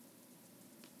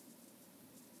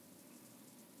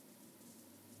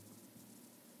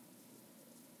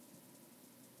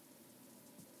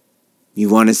 You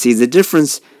want to see the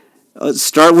difference?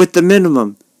 Start with the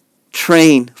minimum.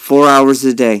 Train 4 hours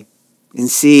a day and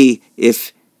see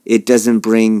if it doesn't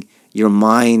bring your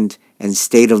mind and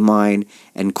state of mind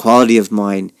and quality of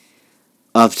mind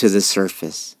up to the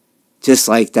surface. Just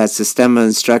like that Systema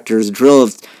instructor's drill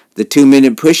of the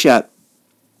 2-minute push-up.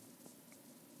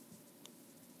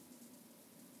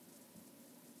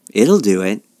 It'll do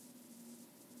it.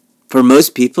 For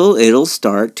most people, it'll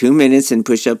start 2 minutes in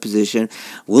push-up position.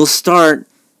 We'll start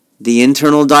the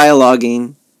internal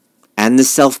dialoguing and the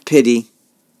self-pity.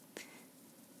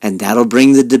 And that'll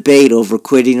bring the debate over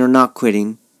quitting or not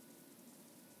quitting.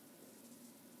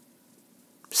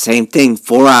 Same thing,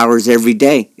 4 hours every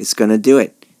day. It's going to do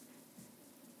it.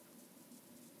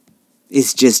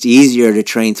 It's just easier to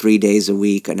train 3 days a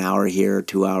week, an hour here,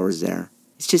 2 hours there.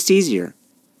 It's just easier.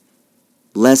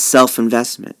 Less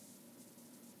self-investment.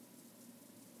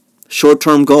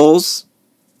 Short-term goals,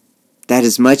 that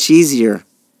is much easier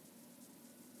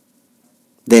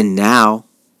than now,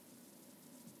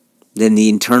 than the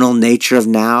internal nature of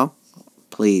now.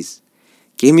 Please,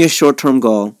 give me a short-term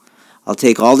goal. I'll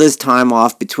take all this time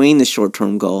off between the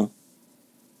short-term goal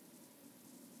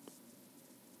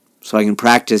so I can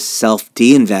practice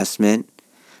self-de-investment.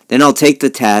 Then I'll take the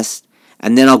test,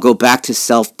 and then I'll go back to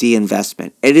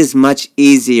self-de-investment. It is much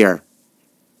easier.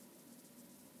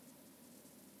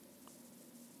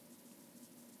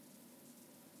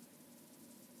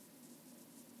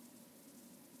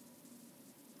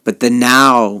 But the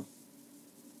now,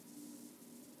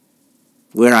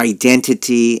 where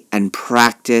identity and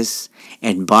practice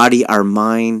and body are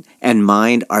mind and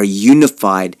mind are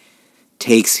unified,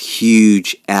 takes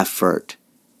huge effort.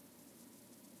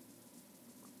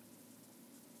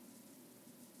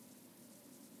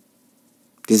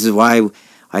 This is why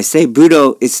I say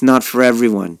Budo, it's not for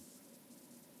everyone.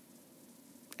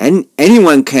 And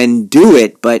anyone can do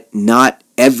it, but not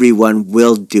everyone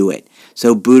will do it.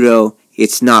 So Budo,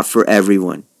 it's not for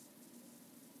everyone.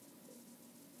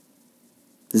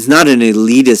 It's not an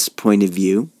elitist point of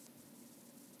view.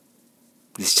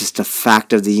 It's just a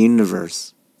fact of the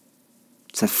universe.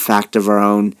 It's a fact of our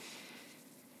own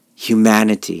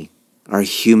humanity, our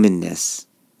humanness.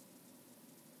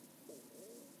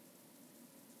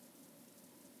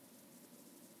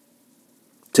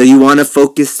 So you want to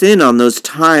focus in on those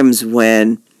times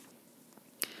when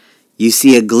you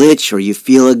see a glitch or you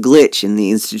feel a glitch in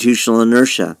the institutional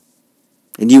inertia.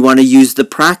 And you want to use the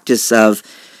practice of,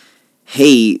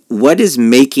 hey, what is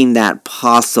making that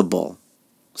possible?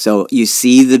 So you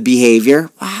see the behavior.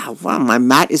 Wow, my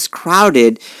mat is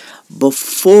crowded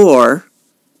before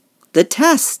the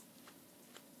test.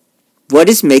 What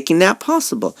is making that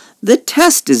possible? The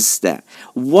test is that.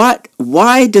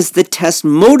 Why does the test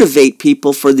motivate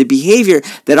people for the behavior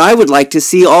that I would like to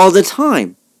see all the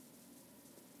time?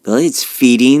 Well, it's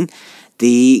feeding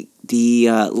the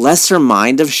lesser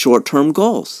mind of short-term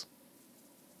goals.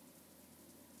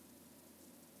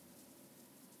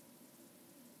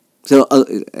 So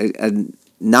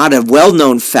not a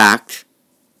well-known fact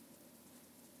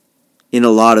in a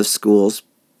lot of schools,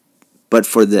 but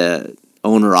for the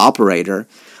owner-operator,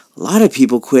 a lot of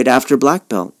people quit after black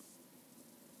belt.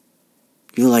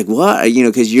 You're like, what?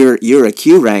 Because you're a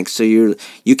Q rank, so you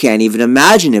can't even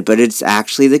imagine it, but it's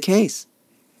actually the case.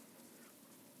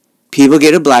 People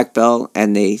get a black belt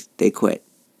and they quit.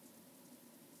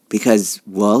 Because,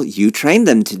 well, you trained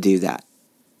them to do that.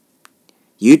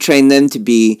 You train them to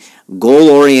be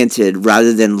goal-oriented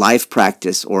rather than life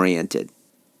practice-oriented.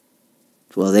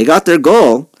 Well, they got their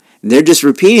goal. And they're just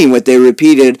repeating what they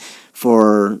repeated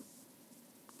for,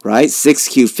 right,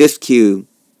 6Q, 5th Q,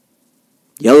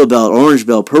 yellow belt, orange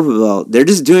belt, purple belt. They're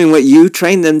just doing what you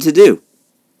trained them to do.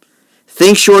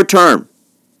 Think short-term.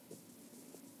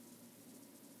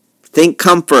 Think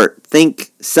comfort.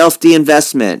 Think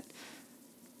self-de-investment.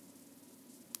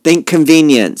 Think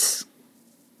convenience.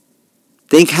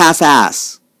 Think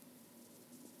half-ass.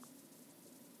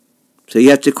 So you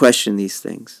have to question these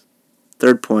things.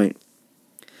 Third point.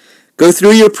 Go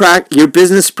through your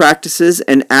business practices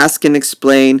and ask and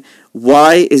explain,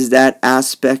 why is that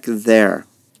aspect there?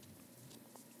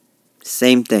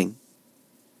 Same thing.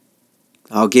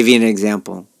 I'll give you an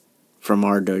example from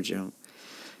our dojo.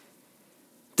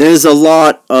 There's a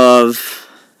lot of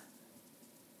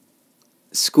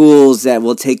schools that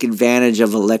will take advantage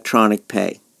of electronic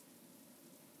pay.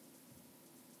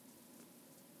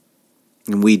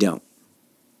 And we don't.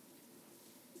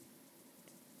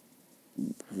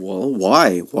 Well,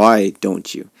 why? Why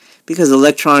don't you? Because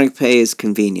electronic pay is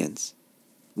convenience.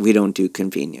 We don't do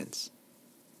convenience.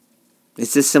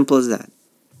 It's as simple as that.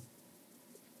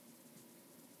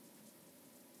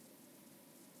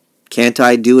 Can't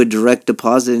I do a direct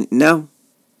deposit? No.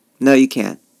 No, you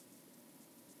can't.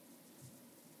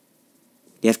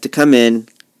 You have to come in.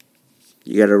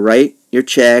 You got to write your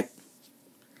check.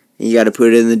 And you got to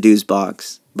put it in the dues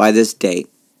box by this date.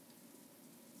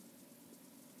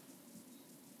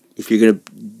 If you're going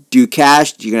to do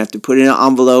cash, you're going to have to put it in an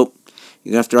envelope.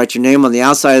 You're going to have to write your name on the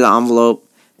outside of the envelope.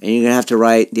 And you're going to have to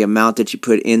write the amount that you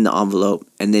put in the envelope.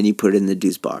 And then you put it in the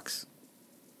dues box.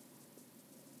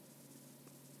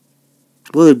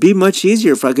 Well, it'd be much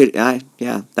easier if I could...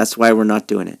 yeah, that's why we're not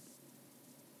doing it.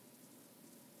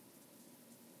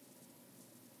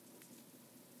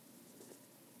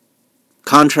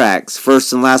 Contracts,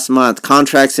 first and last month.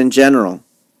 Contracts in general.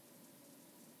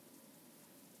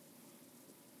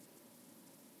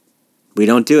 We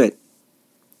don't do it.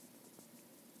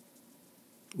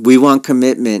 We want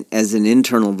commitment as an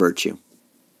internal virtue.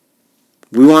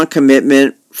 We want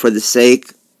commitment for the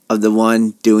sake of the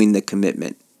one doing the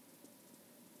commitment.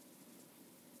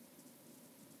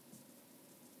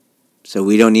 So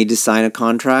we don't need to sign a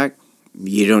contract.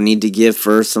 You don't need to give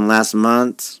first and last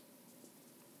months.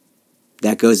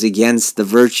 That goes against the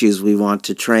virtues we want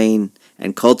to train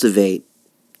and cultivate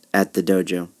at the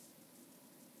dojo.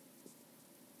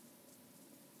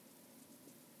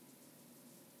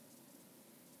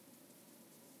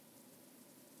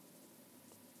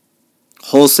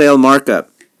 Wholesale markup.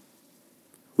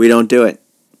 We don't do it.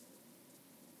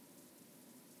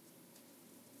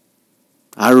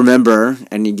 I remember,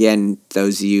 and again,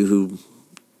 those of you who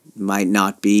might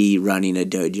not be running a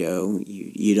dojo,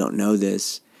 you don't know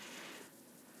this.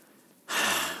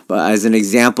 But as an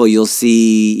example, you'll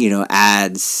see,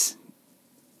 ads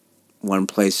one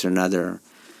place or another.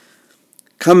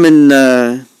 Come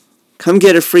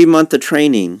get a free month of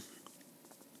training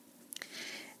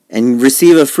and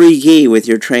receive a free gi with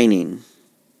your training.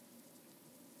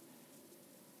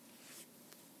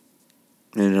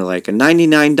 And they're like a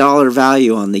 $99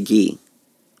 value on the gi.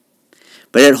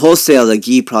 But at wholesale, the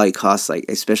gi probably costs,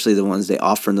 especially the ones they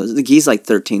offer, the gi's like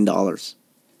 $13.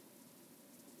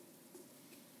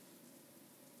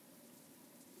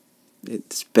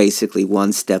 It's basically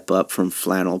one step up from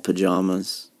flannel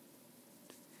pajamas.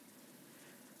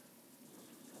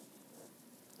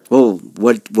 Well,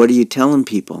 what are you telling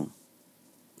people?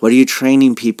 What are you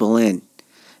training people in?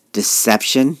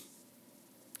 Deception?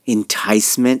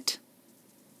 Enticement?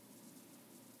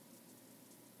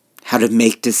 How to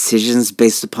make decisions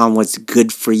based upon what's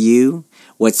good for you?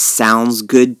 What sounds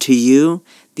good to you?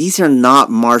 These are not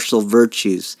martial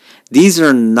virtues. These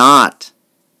are not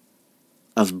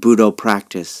of Budo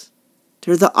practice.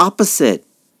 They're the opposite.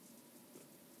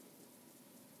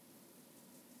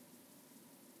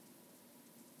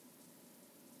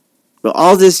 But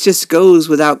all this just goes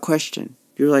without question.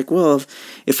 You're like, well,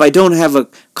 if I don't have a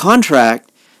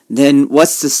contract, then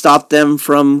what's to stop them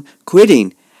from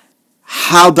quitting?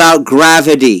 How about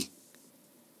gravity?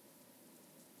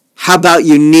 How about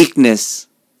uniqueness?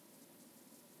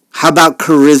 How about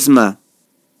charisma?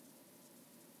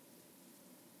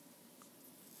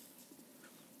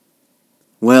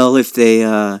 Well, if they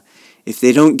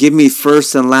don't give me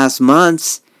first and last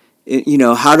months,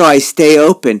 how do I stay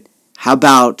open? How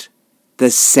about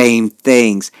the same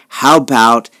things? How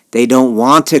about they don't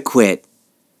want to quit?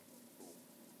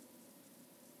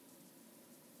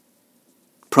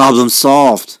 Problem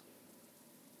solved.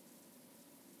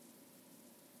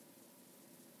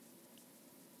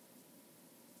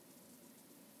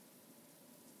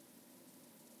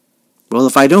 Well,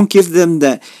 if I don't give them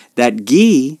that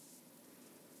gi,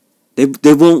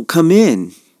 they won't come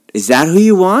in. Is that who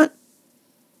you want?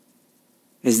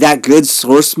 Is that good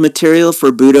source material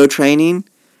for Budo training?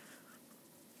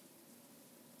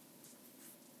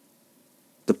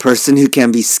 The person who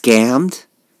can be scammed?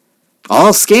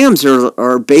 All scams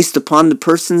are based upon the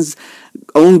person's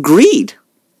own greed.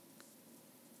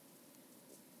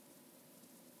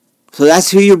 So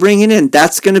that's who you're bringing in.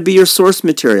 That's going to be your source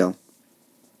material.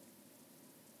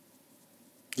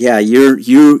 Yeah,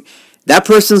 that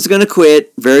person's going to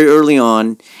quit very early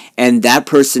on, and that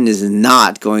person is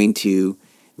not going to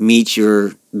meet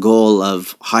your goal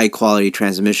of high quality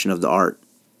transmission of the art.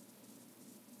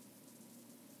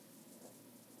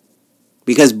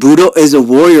 Because Budo is a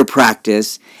warrior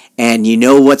practice, and you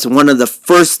know what's one of the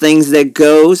first things that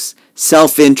goes?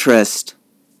 Self-interest.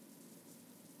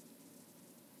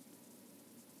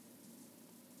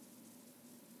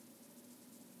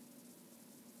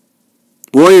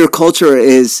 Warrior culture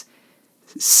is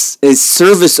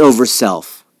service over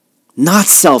self, not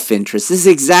self-interest. This is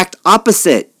the exact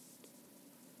opposite.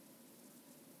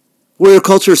 Warrior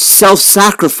culture is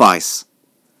self-sacrifice,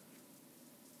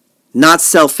 not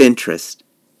self-interest.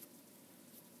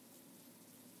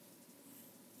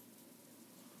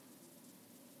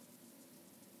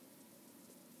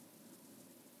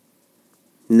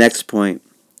 Next point.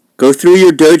 Go through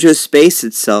your dojo space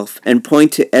itself and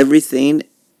point to everything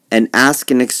and ask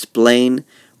and explain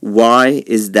why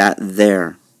is that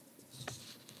there.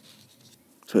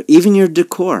 So even your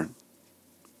decor.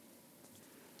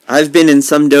 I've been in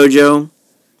some dojo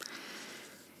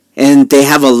and they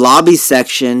have a lobby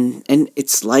section and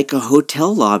it's like a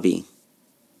hotel lobby.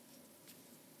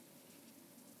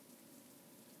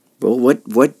 Well,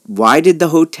 why did the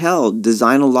hotel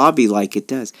design a lobby like it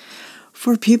does?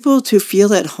 For people to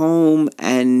feel at home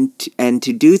and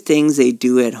to do things they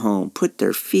do at home. Put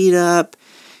their feet up,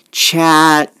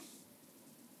 chat.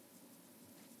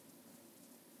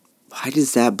 Why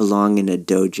does that belong in a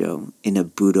dojo, in a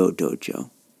Budo dojo?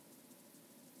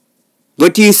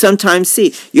 What do you sometimes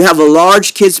see? You have a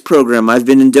large kids program. I've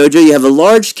been in dojo. You have a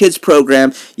large kids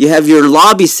program. You have your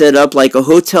lobby set up like a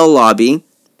hotel lobby.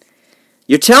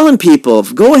 You're telling people,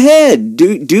 go ahead,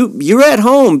 do. You're at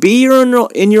home. Be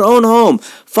in your own home.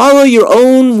 Follow your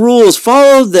own rules.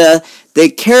 Follow the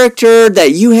character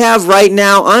that you have right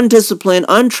now, undisciplined,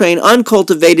 untrained,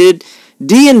 uncultivated,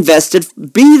 de-invested.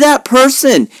 Be that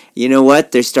person. You know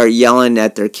what? They start yelling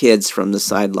at their kids from the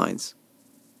sidelines.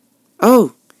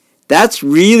 Oh, that's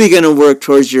really going to work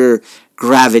towards your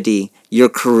gravity, your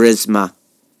charisma.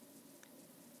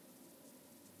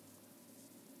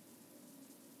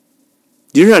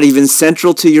 You're not even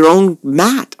central to your own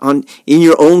mat in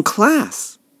your own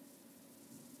class.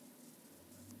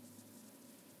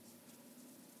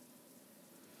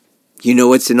 You know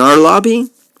what's in our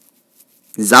lobby?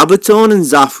 Zabuton and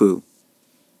Zafu.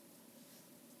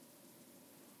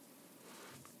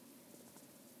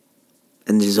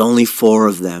 And there's only 4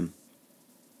 of them.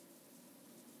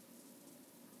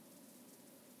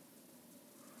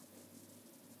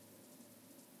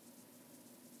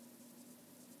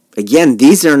 Again,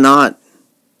 these are not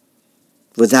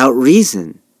without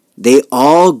reason. They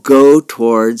all go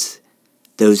towards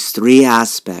those 3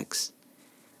 aspects.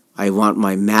 I want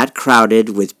my mat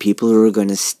crowded with people who are going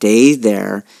to stay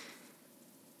there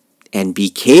and be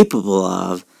capable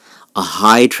of a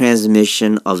high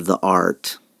transmission of the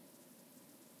art.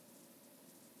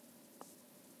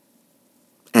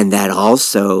 And that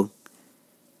also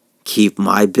keep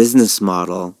my business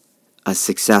model a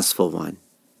successful one.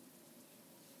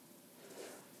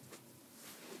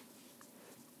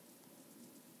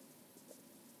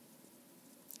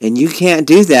 And you can't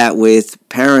do that with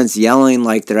parents yelling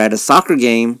like they're at a soccer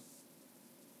game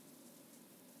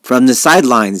from the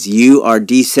sidelines. You are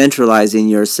decentralizing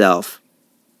yourself.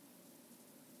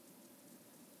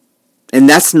 And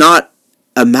that's not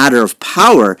a matter of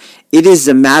power. It is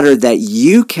a matter that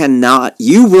you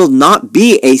will not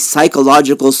be a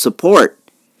psychological support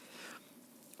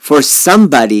for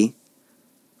somebody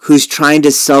who's trying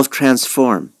to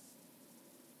self-transform.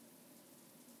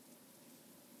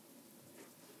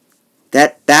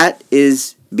 That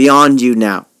is beyond you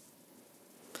now.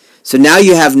 So now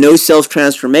you have no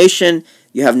self-transformation,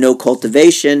 you have no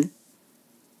cultivation.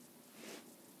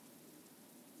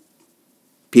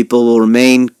 People will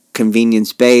remain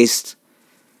convenience-based,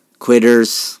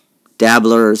 quitters,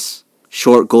 dabblers,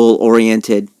 short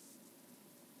goal-oriented.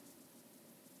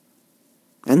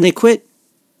 And they quit.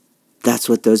 That's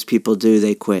what those people do,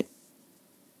 they quit.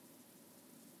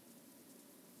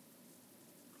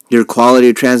 Your quality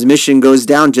of transmission goes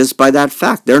down just by that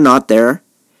fact. They're not there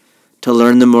to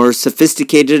learn the more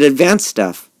sophisticated, advanced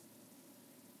stuff.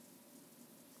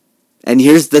 And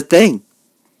here's the thing.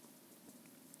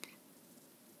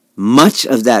 Much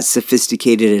of that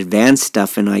sophisticated, advanced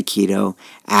stuff in Aikido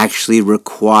actually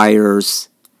requires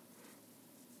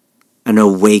an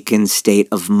awakened state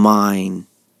of mind.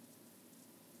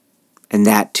 And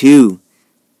that too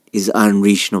is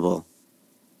unreachable.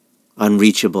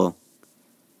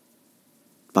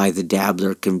 by the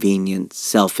dabbler, convenient,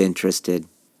 self-interested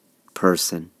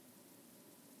person.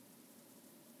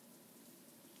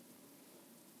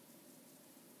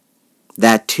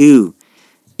 That too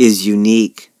is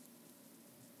unique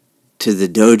to the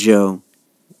dojo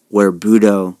where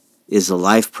Budo is a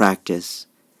life practice,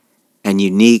 and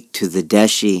unique to the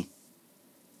Deshi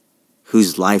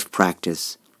whose life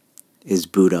practice is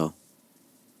Budo.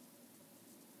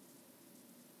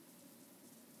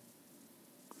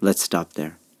 Let's stop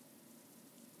there.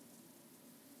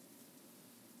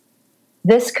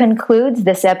 This concludes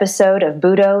this episode of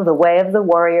Budo, the Way of the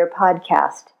Warrior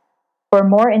podcast. For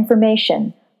more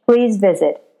information, please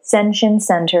visit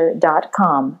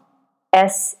senshincenter.com,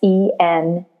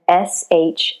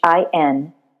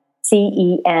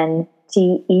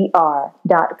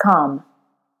 SENSHINCENTER.com,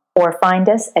 or find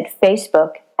us at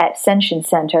Facebook at Senshin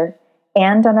Center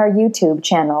and on our YouTube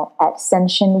channel at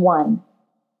Senshin1.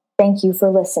 Thank you for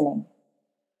listening.